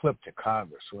 8-minute clip to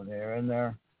Congress when they were in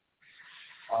there.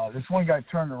 This one guy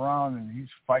turned around and he's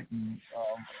fighting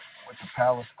with the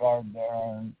palace guard there,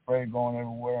 and spray going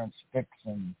everywhere, and sticks,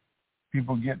 and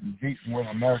people getting beaten with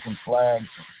American flags.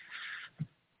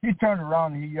 He turned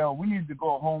around and he yelled, "We need to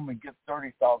go home and get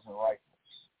 30,000 rifles."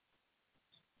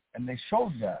 And they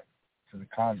showed that to the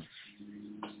Congress.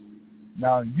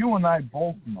 Now, you and I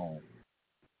both know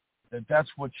that that's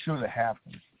what should have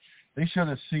happened. They should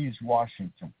have seized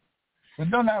Washington. But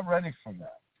they're not ready for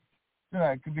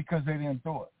that, because they didn't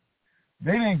do it.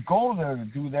 They didn't go there to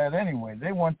do that anyway.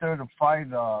 They went there to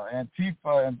fight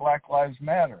Antifa and Black Lives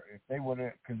Matter. If they would,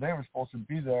 because they were supposed to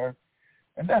be there,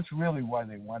 and that's really why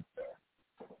they went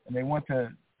there. And they went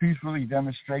to peacefully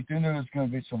demonstrate. They knew there was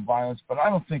going to be some violence, but I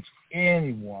don't think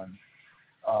anyone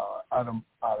out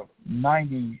of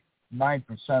 99%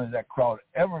 of that crowd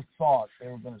ever thought they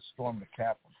were going to storm the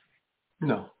Capitol.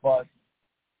 No. But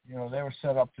they were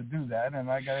set up to do that, and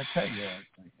I got to tell you,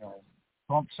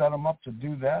 Trump set them up to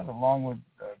do that, along with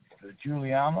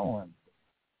Giuliano, and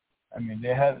I mean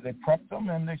they prepped them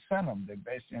and they sent them. They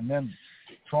basically, and then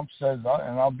Trump says,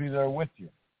 "And I'll be there with you."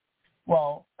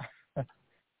 Well,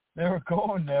 they were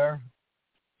going there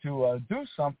to do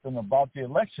something about the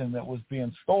election that was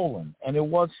being stolen, and it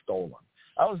was stolen.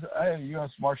 I had a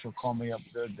U.S. Marshal call me up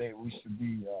the other day. We used to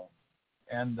be,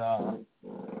 and I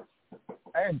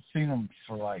hadn't seen him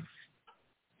for like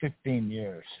 15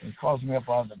 years. He calls me up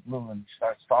out of the blue and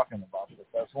starts talking about this.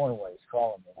 That's one way he's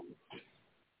calling me.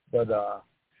 But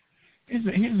he's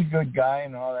a good guy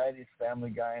and all that. He's a family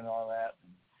guy and all that.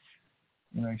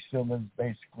 And, he still lives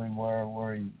basically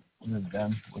where he lived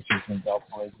then, which is in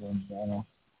Valparaiso, Indiana.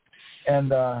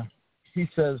 And he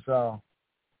says,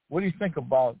 what do you think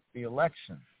about the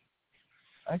election?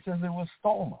 I said, it was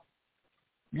stolen.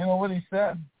 You know what he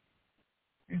said?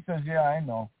 He says, yeah, I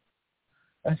know.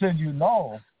 I said, you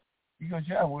know? He goes,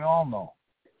 yeah, we all know.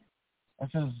 I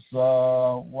says,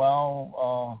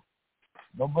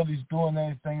 nobody's doing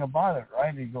anything about it,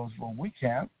 right? He goes, well, we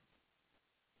can't.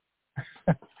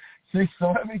 See,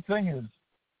 so everything is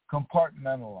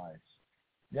compartmentalized.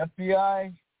 The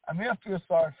FBI, I feel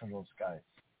sorry for those guys.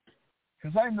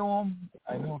 Because I knew them.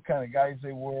 I knew what kind of guys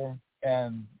they were.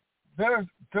 And they're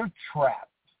trapped.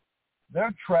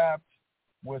 They're trapped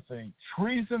with a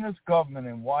treasonous government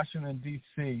in Washington,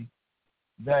 D.C.,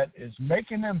 that is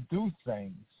making them do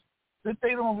things that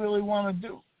they don't really want to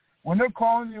do. When they're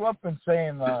calling you up and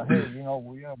saying, hey,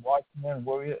 we're in Washington,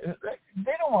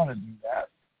 they don't want to do that.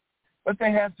 But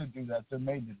they have to do that. They're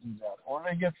made to do that, or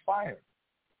they get fired.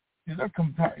 See, they're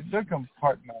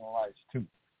compartmentalized, too.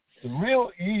 The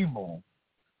real evil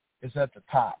is at the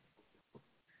top,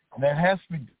 and that has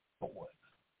to be dealt with,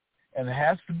 and it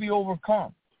has to be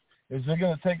overcome. Is it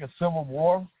going to take a civil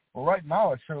war? Well, right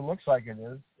now it sure looks like it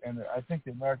is, and I think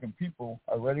the American people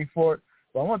are ready for it.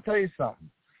 But I want to tell you something.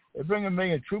 They bring 1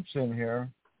 million troops in here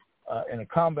in a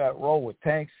combat role with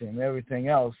tanks and everything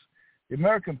else. The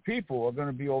American people are going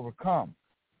to be overcome.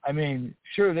 I mean,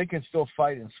 sure, they can still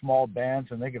fight in small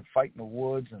bands, and they can fight in the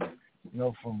woods and,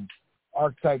 from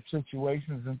archetype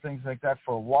situations and things like that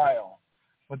for a while.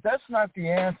 But that's not the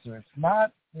answer. It's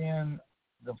not in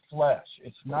the flesh.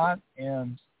 It's not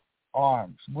in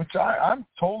arms, which I'm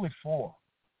totally for.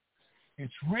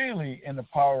 It's really in the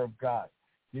power of God.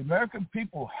 The American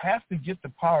people have to get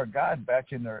the power of God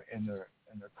back in their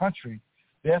country.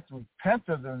 They have to repent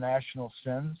of their national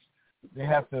sins. They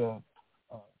have to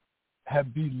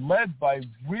be led by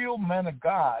real men of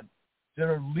God that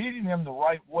are leading them the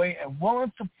right way and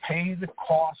willing to pay the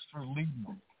cost for leading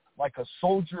them, like a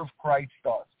soldier of Christ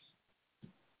does.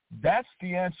 That's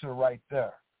the answer right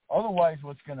there. Otherwise,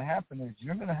 what's going to happen is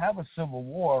you're going to have a civil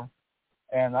war,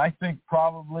 and I think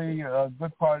probably a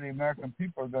good part of the American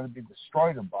people are going to be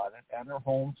destroyed about it, and their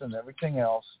homes and everything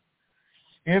else.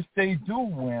 If they do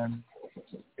win,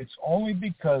 it's only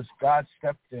because God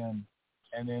stepped in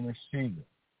and interceded.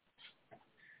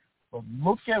 But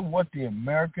look at what the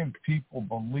American people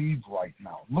believe right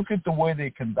now. Look at the way they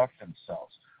conduct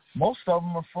themselves. Most of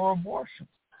them are for abortion.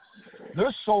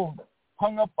 They're so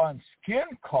hung up on skin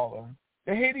color.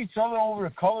 They hate each other over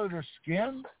the color of their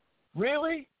skin?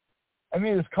 Really? I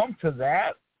mean, it's come to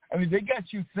that? I mean, they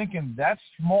got you thinking that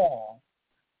small.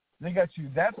 They got you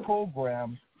that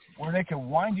programmed where they can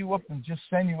wind you up and just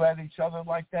send you at each other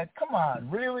like that? Come on,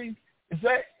 really? Is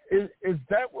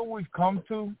that what we've come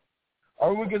to? Or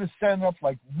are we going to stand up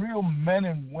like real men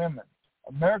and women,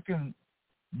 American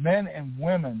men and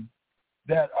women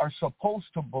that are supposed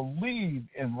to believe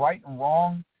in right and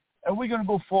wrong? Are we going to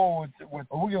go forward with,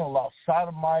 are we going to allow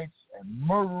sodomites and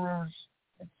murderers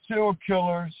and serial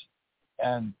killers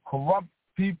and corrupt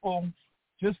people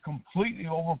just completely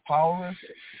overpower us?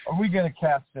 Are we going to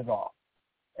cast it off?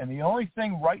 And the only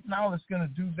thing right now that's going to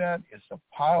do that is the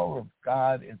power of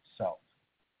God itself.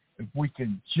 If we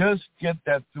can just get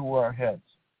that through our heads.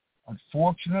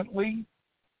 Unfortunately,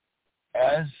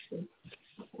 as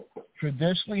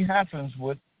traditionally happens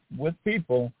with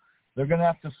people, they're going to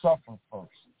have to suffer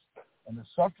first. And the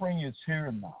suffering is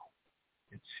here now.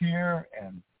 It's here,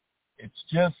 and it's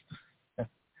just,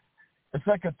 it's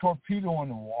like a torpedo in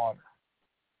the water.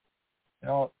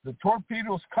 The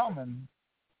torpedo's coming.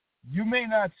 You may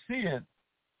not see it,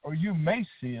 or you may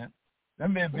see it. There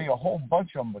may be a whole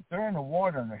bunch of them, but they're in the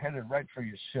water and they're headed right for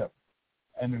your ship.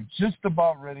 And they're just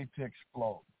about ready to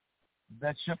explode. Did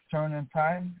that ship turn in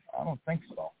time? I don't think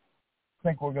so. I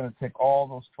think we're going to take all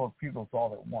those torpedoes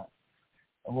all at once.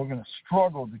 And we're going to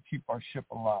struggle to keep our ship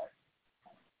alive.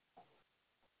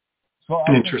 So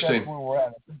I think that's where we're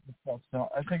at.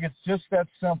 I think it's just that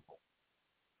simple.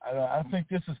 I don't think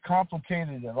this is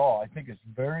complicated at all. I think it's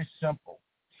very simple.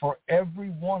 For every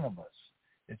one of us,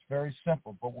 it's very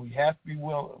simple. But we have to be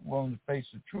willing to face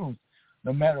the truth,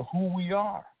 no matter who we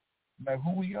are. No matter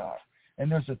who we are.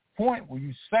 And there's a point where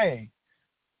you say,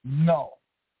 no.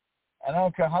 And I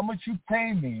don't care how much you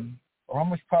pay me or how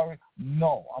much power.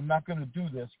 No, I'm not going to do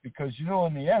this because, in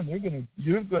the end,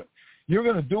 you're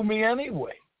going to do me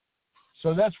anyway.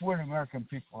 So that's where the American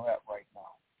people are at right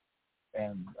now.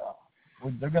 And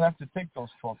they're going to have to take those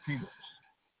torpedoes.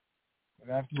 They're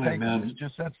going to have to take them. It's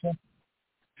just that simple.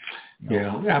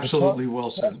 Yeah, absolutely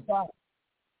well said.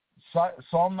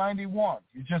 Psalm 91.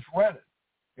 You just read it.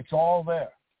 It's all there.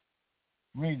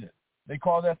 Read it. They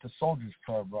call that the soldier's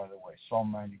prayer, by the way,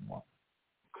 Psalm 91.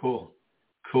 Cool.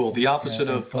 The opposite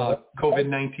of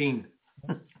COVID-19.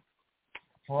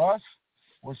 For us,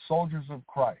 we're soldiers of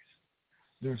Christ.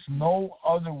 There's no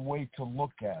other way to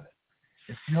look at it.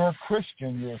 If you're a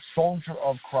Christian, you're a soldier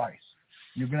of Christ.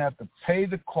 You're going to have to pay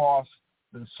the cost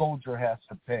that a soldier has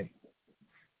to pay.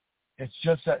 It's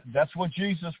just that's what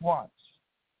Jesus wants.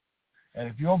 And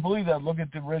if you don't believe that, look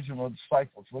at the original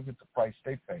disciples. Look at the price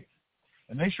they paid.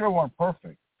 And they sure weren't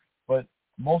perfect, but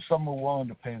most of them were willing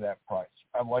to pay that price.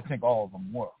 I think all of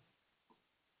them were.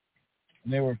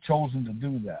 And they were chosen to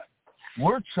do that.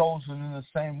 We're chosen in the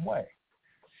same way.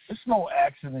 It's no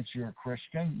accident you're a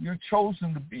Christian. You're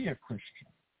chosen to be a Christian.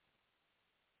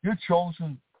 You're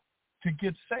chosen to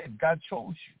get saved. God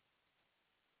chose you.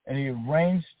 And he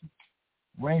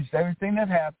arranged everything that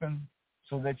happened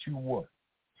so that you would.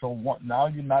 So now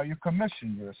you're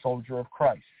commissioned. You're a soldier of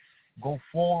Christ. Go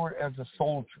forward as a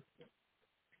soldier,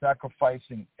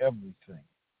 sacrificing everything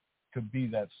to be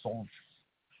that soldier.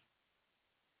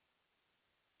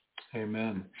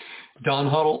 Amen. Don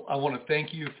Huddle, I want to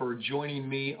thank you for joining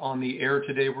me on the air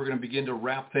today. We're going to begin to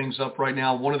wrap things up right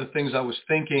now. One of the things I was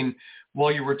thinking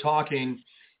while you were talking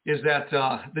is that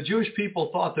the Jewish people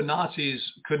thought the Nazis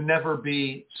could never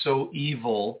be so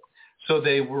evil. So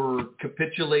they were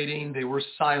capitulating, they were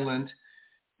silent,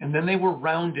 and then they were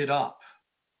rounded up.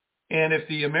 And if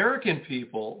the American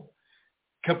people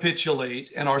capitulate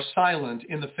and are silent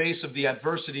in the face of the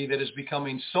adversity that is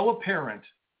becoming so apparent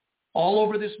all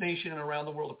over this nation and around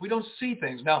the world, if we don't see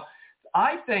things. Now,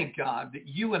 I thank God that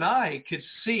you and I could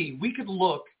see, we could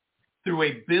look through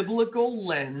a biblical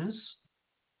lens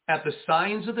at the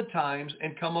signs of the times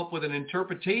and come up with an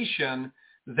interpretation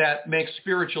that makes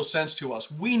spiritual sense to us.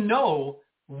 We know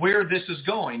where this is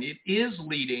going. It is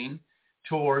leading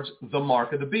towards the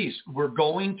mark of the beast. We're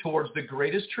going towards the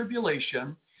greatest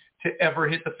tribulation to ever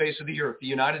hit the face of the earth. The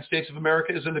United States of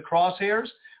America is in the crosshairs.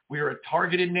 We are a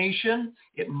targeted nation.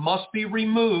 It must be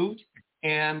removed,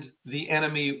 and the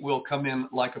enemy will come in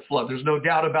like a flood. There's no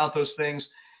doubt about those things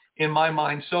in my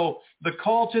mind. So the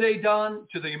call today, Don,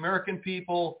 to the American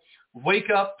people, wake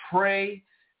up, pray,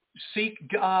 seek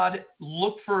God,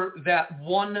 look for that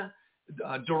one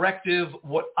directive,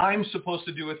 what I'm supposed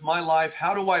to do with my life.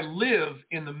 How do I live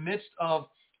in the midst of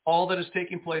all that is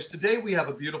taking place? Today we have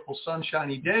a beautiful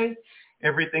sunshiny day.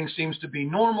 Everything seems to be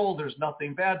normal. There's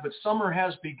nothing bad, but summer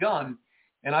has begun,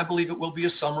 and I believe it will be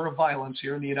a summer of violence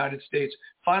here in the United States.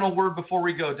 Final word before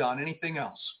we go, Don. Anything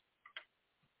else?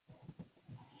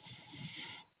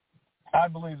 I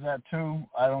believe that too.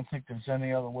 I don't think there's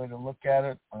any other way to look at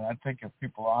it. And I think if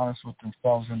people are honest with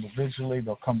themselves individually,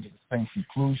 they'll come to the same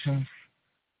conclusion.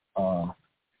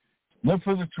 Live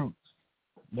for the truth.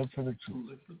 Live for the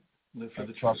truth. Live for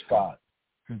the trust truth. God.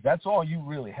 Because that's all you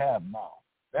really have now.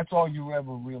 That's all you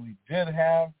ever really did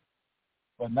have.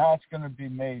 But now it's going to be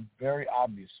made very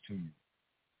obvious to you.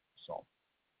 So.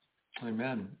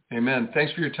 Amen. Amen.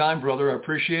 Thanks for your time, brother. I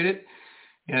appreciate it.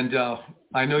 And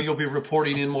I know you'll be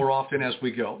reporting in more often as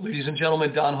we go. Ladies and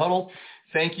gentlemen, Don Huddle,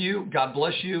 thank you. God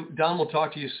bless you. Don, we'll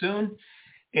talk to you soon.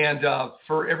 And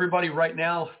for everybody right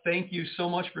now, thank you so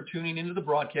much for tuning into the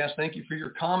broadcast. Thank you for your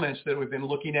comments that we've been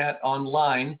looking at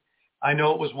online. I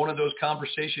know it was one of those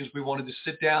conversations we wanted to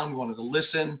sit down, we wanted to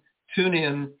listen, tune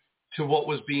in to what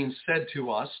was being said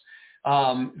to us.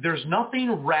 There's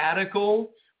nothing radical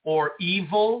or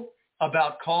evil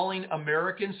about calling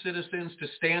American citizens to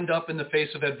stand up in the face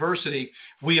of adversity.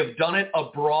 We have done it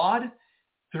abroad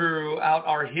throughout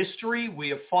our history. We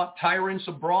have fought tyrants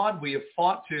abroad. We have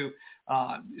fought to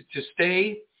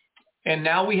stay, and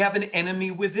now we have an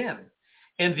enemy within.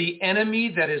 And the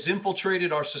enemy that has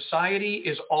infiltrated our society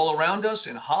is all around us,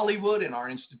 in Hollywood, in our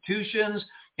institutions,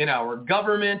 in our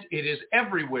government. It is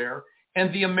everywhere.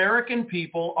 And the American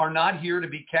people are not here to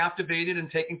be captivated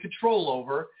and taken control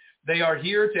over. They are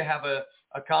here to have a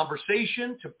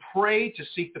conversation, to pray, to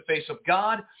seek the face of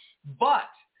God. But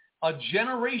a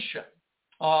generation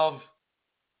of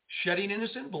shedding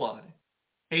innocent blood,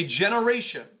 a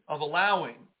generation of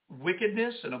allowing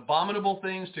wickedness and abominable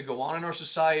things to go on in our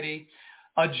society,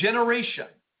 a generation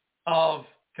of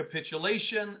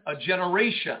capitulation, a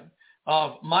generation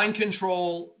of mind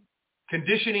control,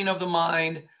 conditioning of the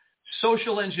mind,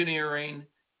 social engineering,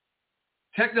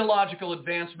 technological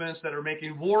advancements that are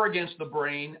making war against the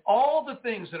brain, all the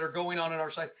things that are going on in our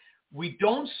society. We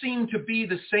don't seem to be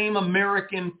the same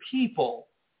American people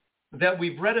that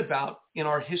we've read about in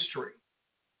our history.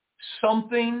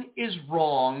 Something is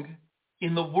wrong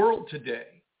in the world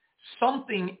today.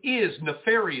 Something is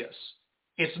nefarious.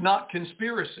 It's not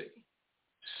conspiracy.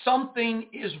 Something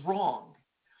is wrong.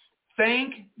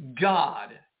 Thank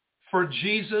God for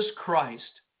Jesus Christ.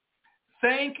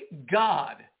 Thank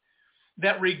God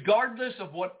that regardless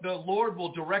of what the Lord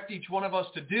will direct each one of us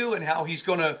to do and how he's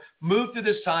going to move through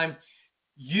this time,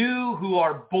 you who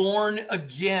are born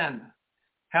again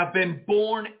have been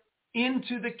born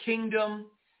into the kingdom,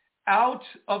 out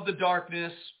of the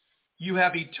darkness. You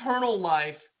have eternal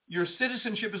life. Your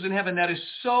citizenship is in heaven. That is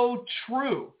so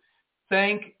true.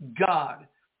 Thank God.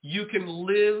 You can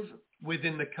live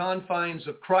within the confines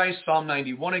of Christ, Psalm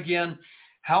 91 again.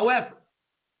 However,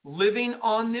 living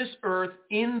on this earth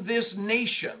in this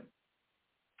nation,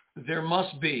 there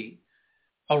must be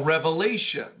a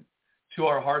revelation to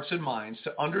our hearts and minds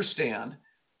to understand,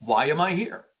 why am I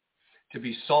here? To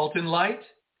be salt and light,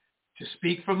 to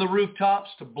speak from the rooftops,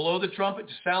 to blow the trumpet,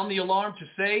 to sound the alarm, to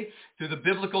say through the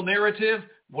biblical narrative,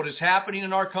 what is happening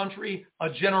in our country a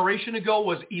generation ago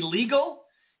was illegal.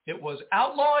 It was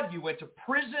outlawed. You went to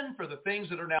prison for the things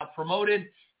that are now promoted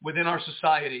within our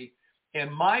society.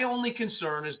 And my only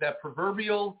concern is that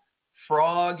proverbial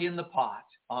frog in the pot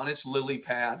on its lily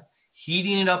pad,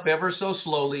 heating it up ever so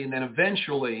slowly, and then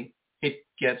eventually it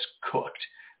gets cooked.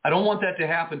 I don't want that to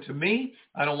happen to me.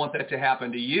 I don't want that to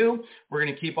happen to you. We're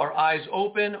going to keep our eyes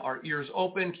open, our ears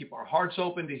open, keep our hearts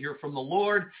open to hear from the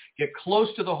Lord, get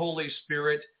close to the Holy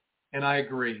Spirit. And I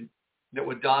agree that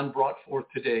what Don brought forth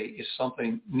today is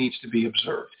something needs to be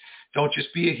observed. Don't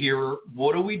just be a hearer.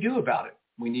 What do we do about it?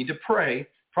 We need to pray.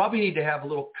 Probably need to have a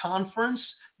little conference,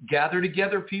 gather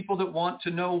together people that want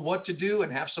to know what to do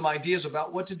and have some ideas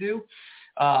about what to do.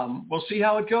 We'll see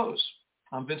how it goes.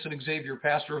 I'm Vincent Xavier,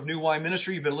 pastor of New Wine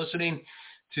Ministry. You've been listening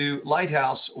to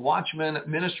Lighthouse Watchman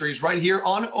Ministries right here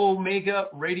on Omega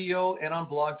Radio and on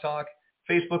Blog Talk,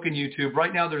 Facebook, and YouTube.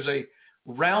 Right now there's a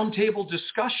roundtable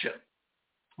discussion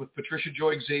with Patricia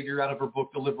Joy Xavier out of her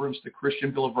book, Deliverance, the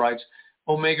Christian Bill of Rights,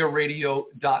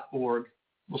 omegaradio.org.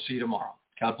 We'll see you tomorrow.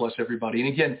 God bless everybody.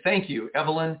 And again, thank you,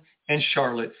 Evelyn and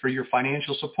Charlotte, for your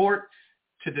financial support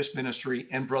to this ministry,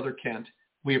 and Brother Kent.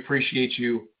 We appreciate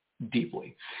you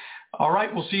deeply. All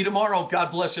right, we'll see you tomorrow.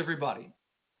 God bless everybody.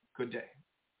 Good day.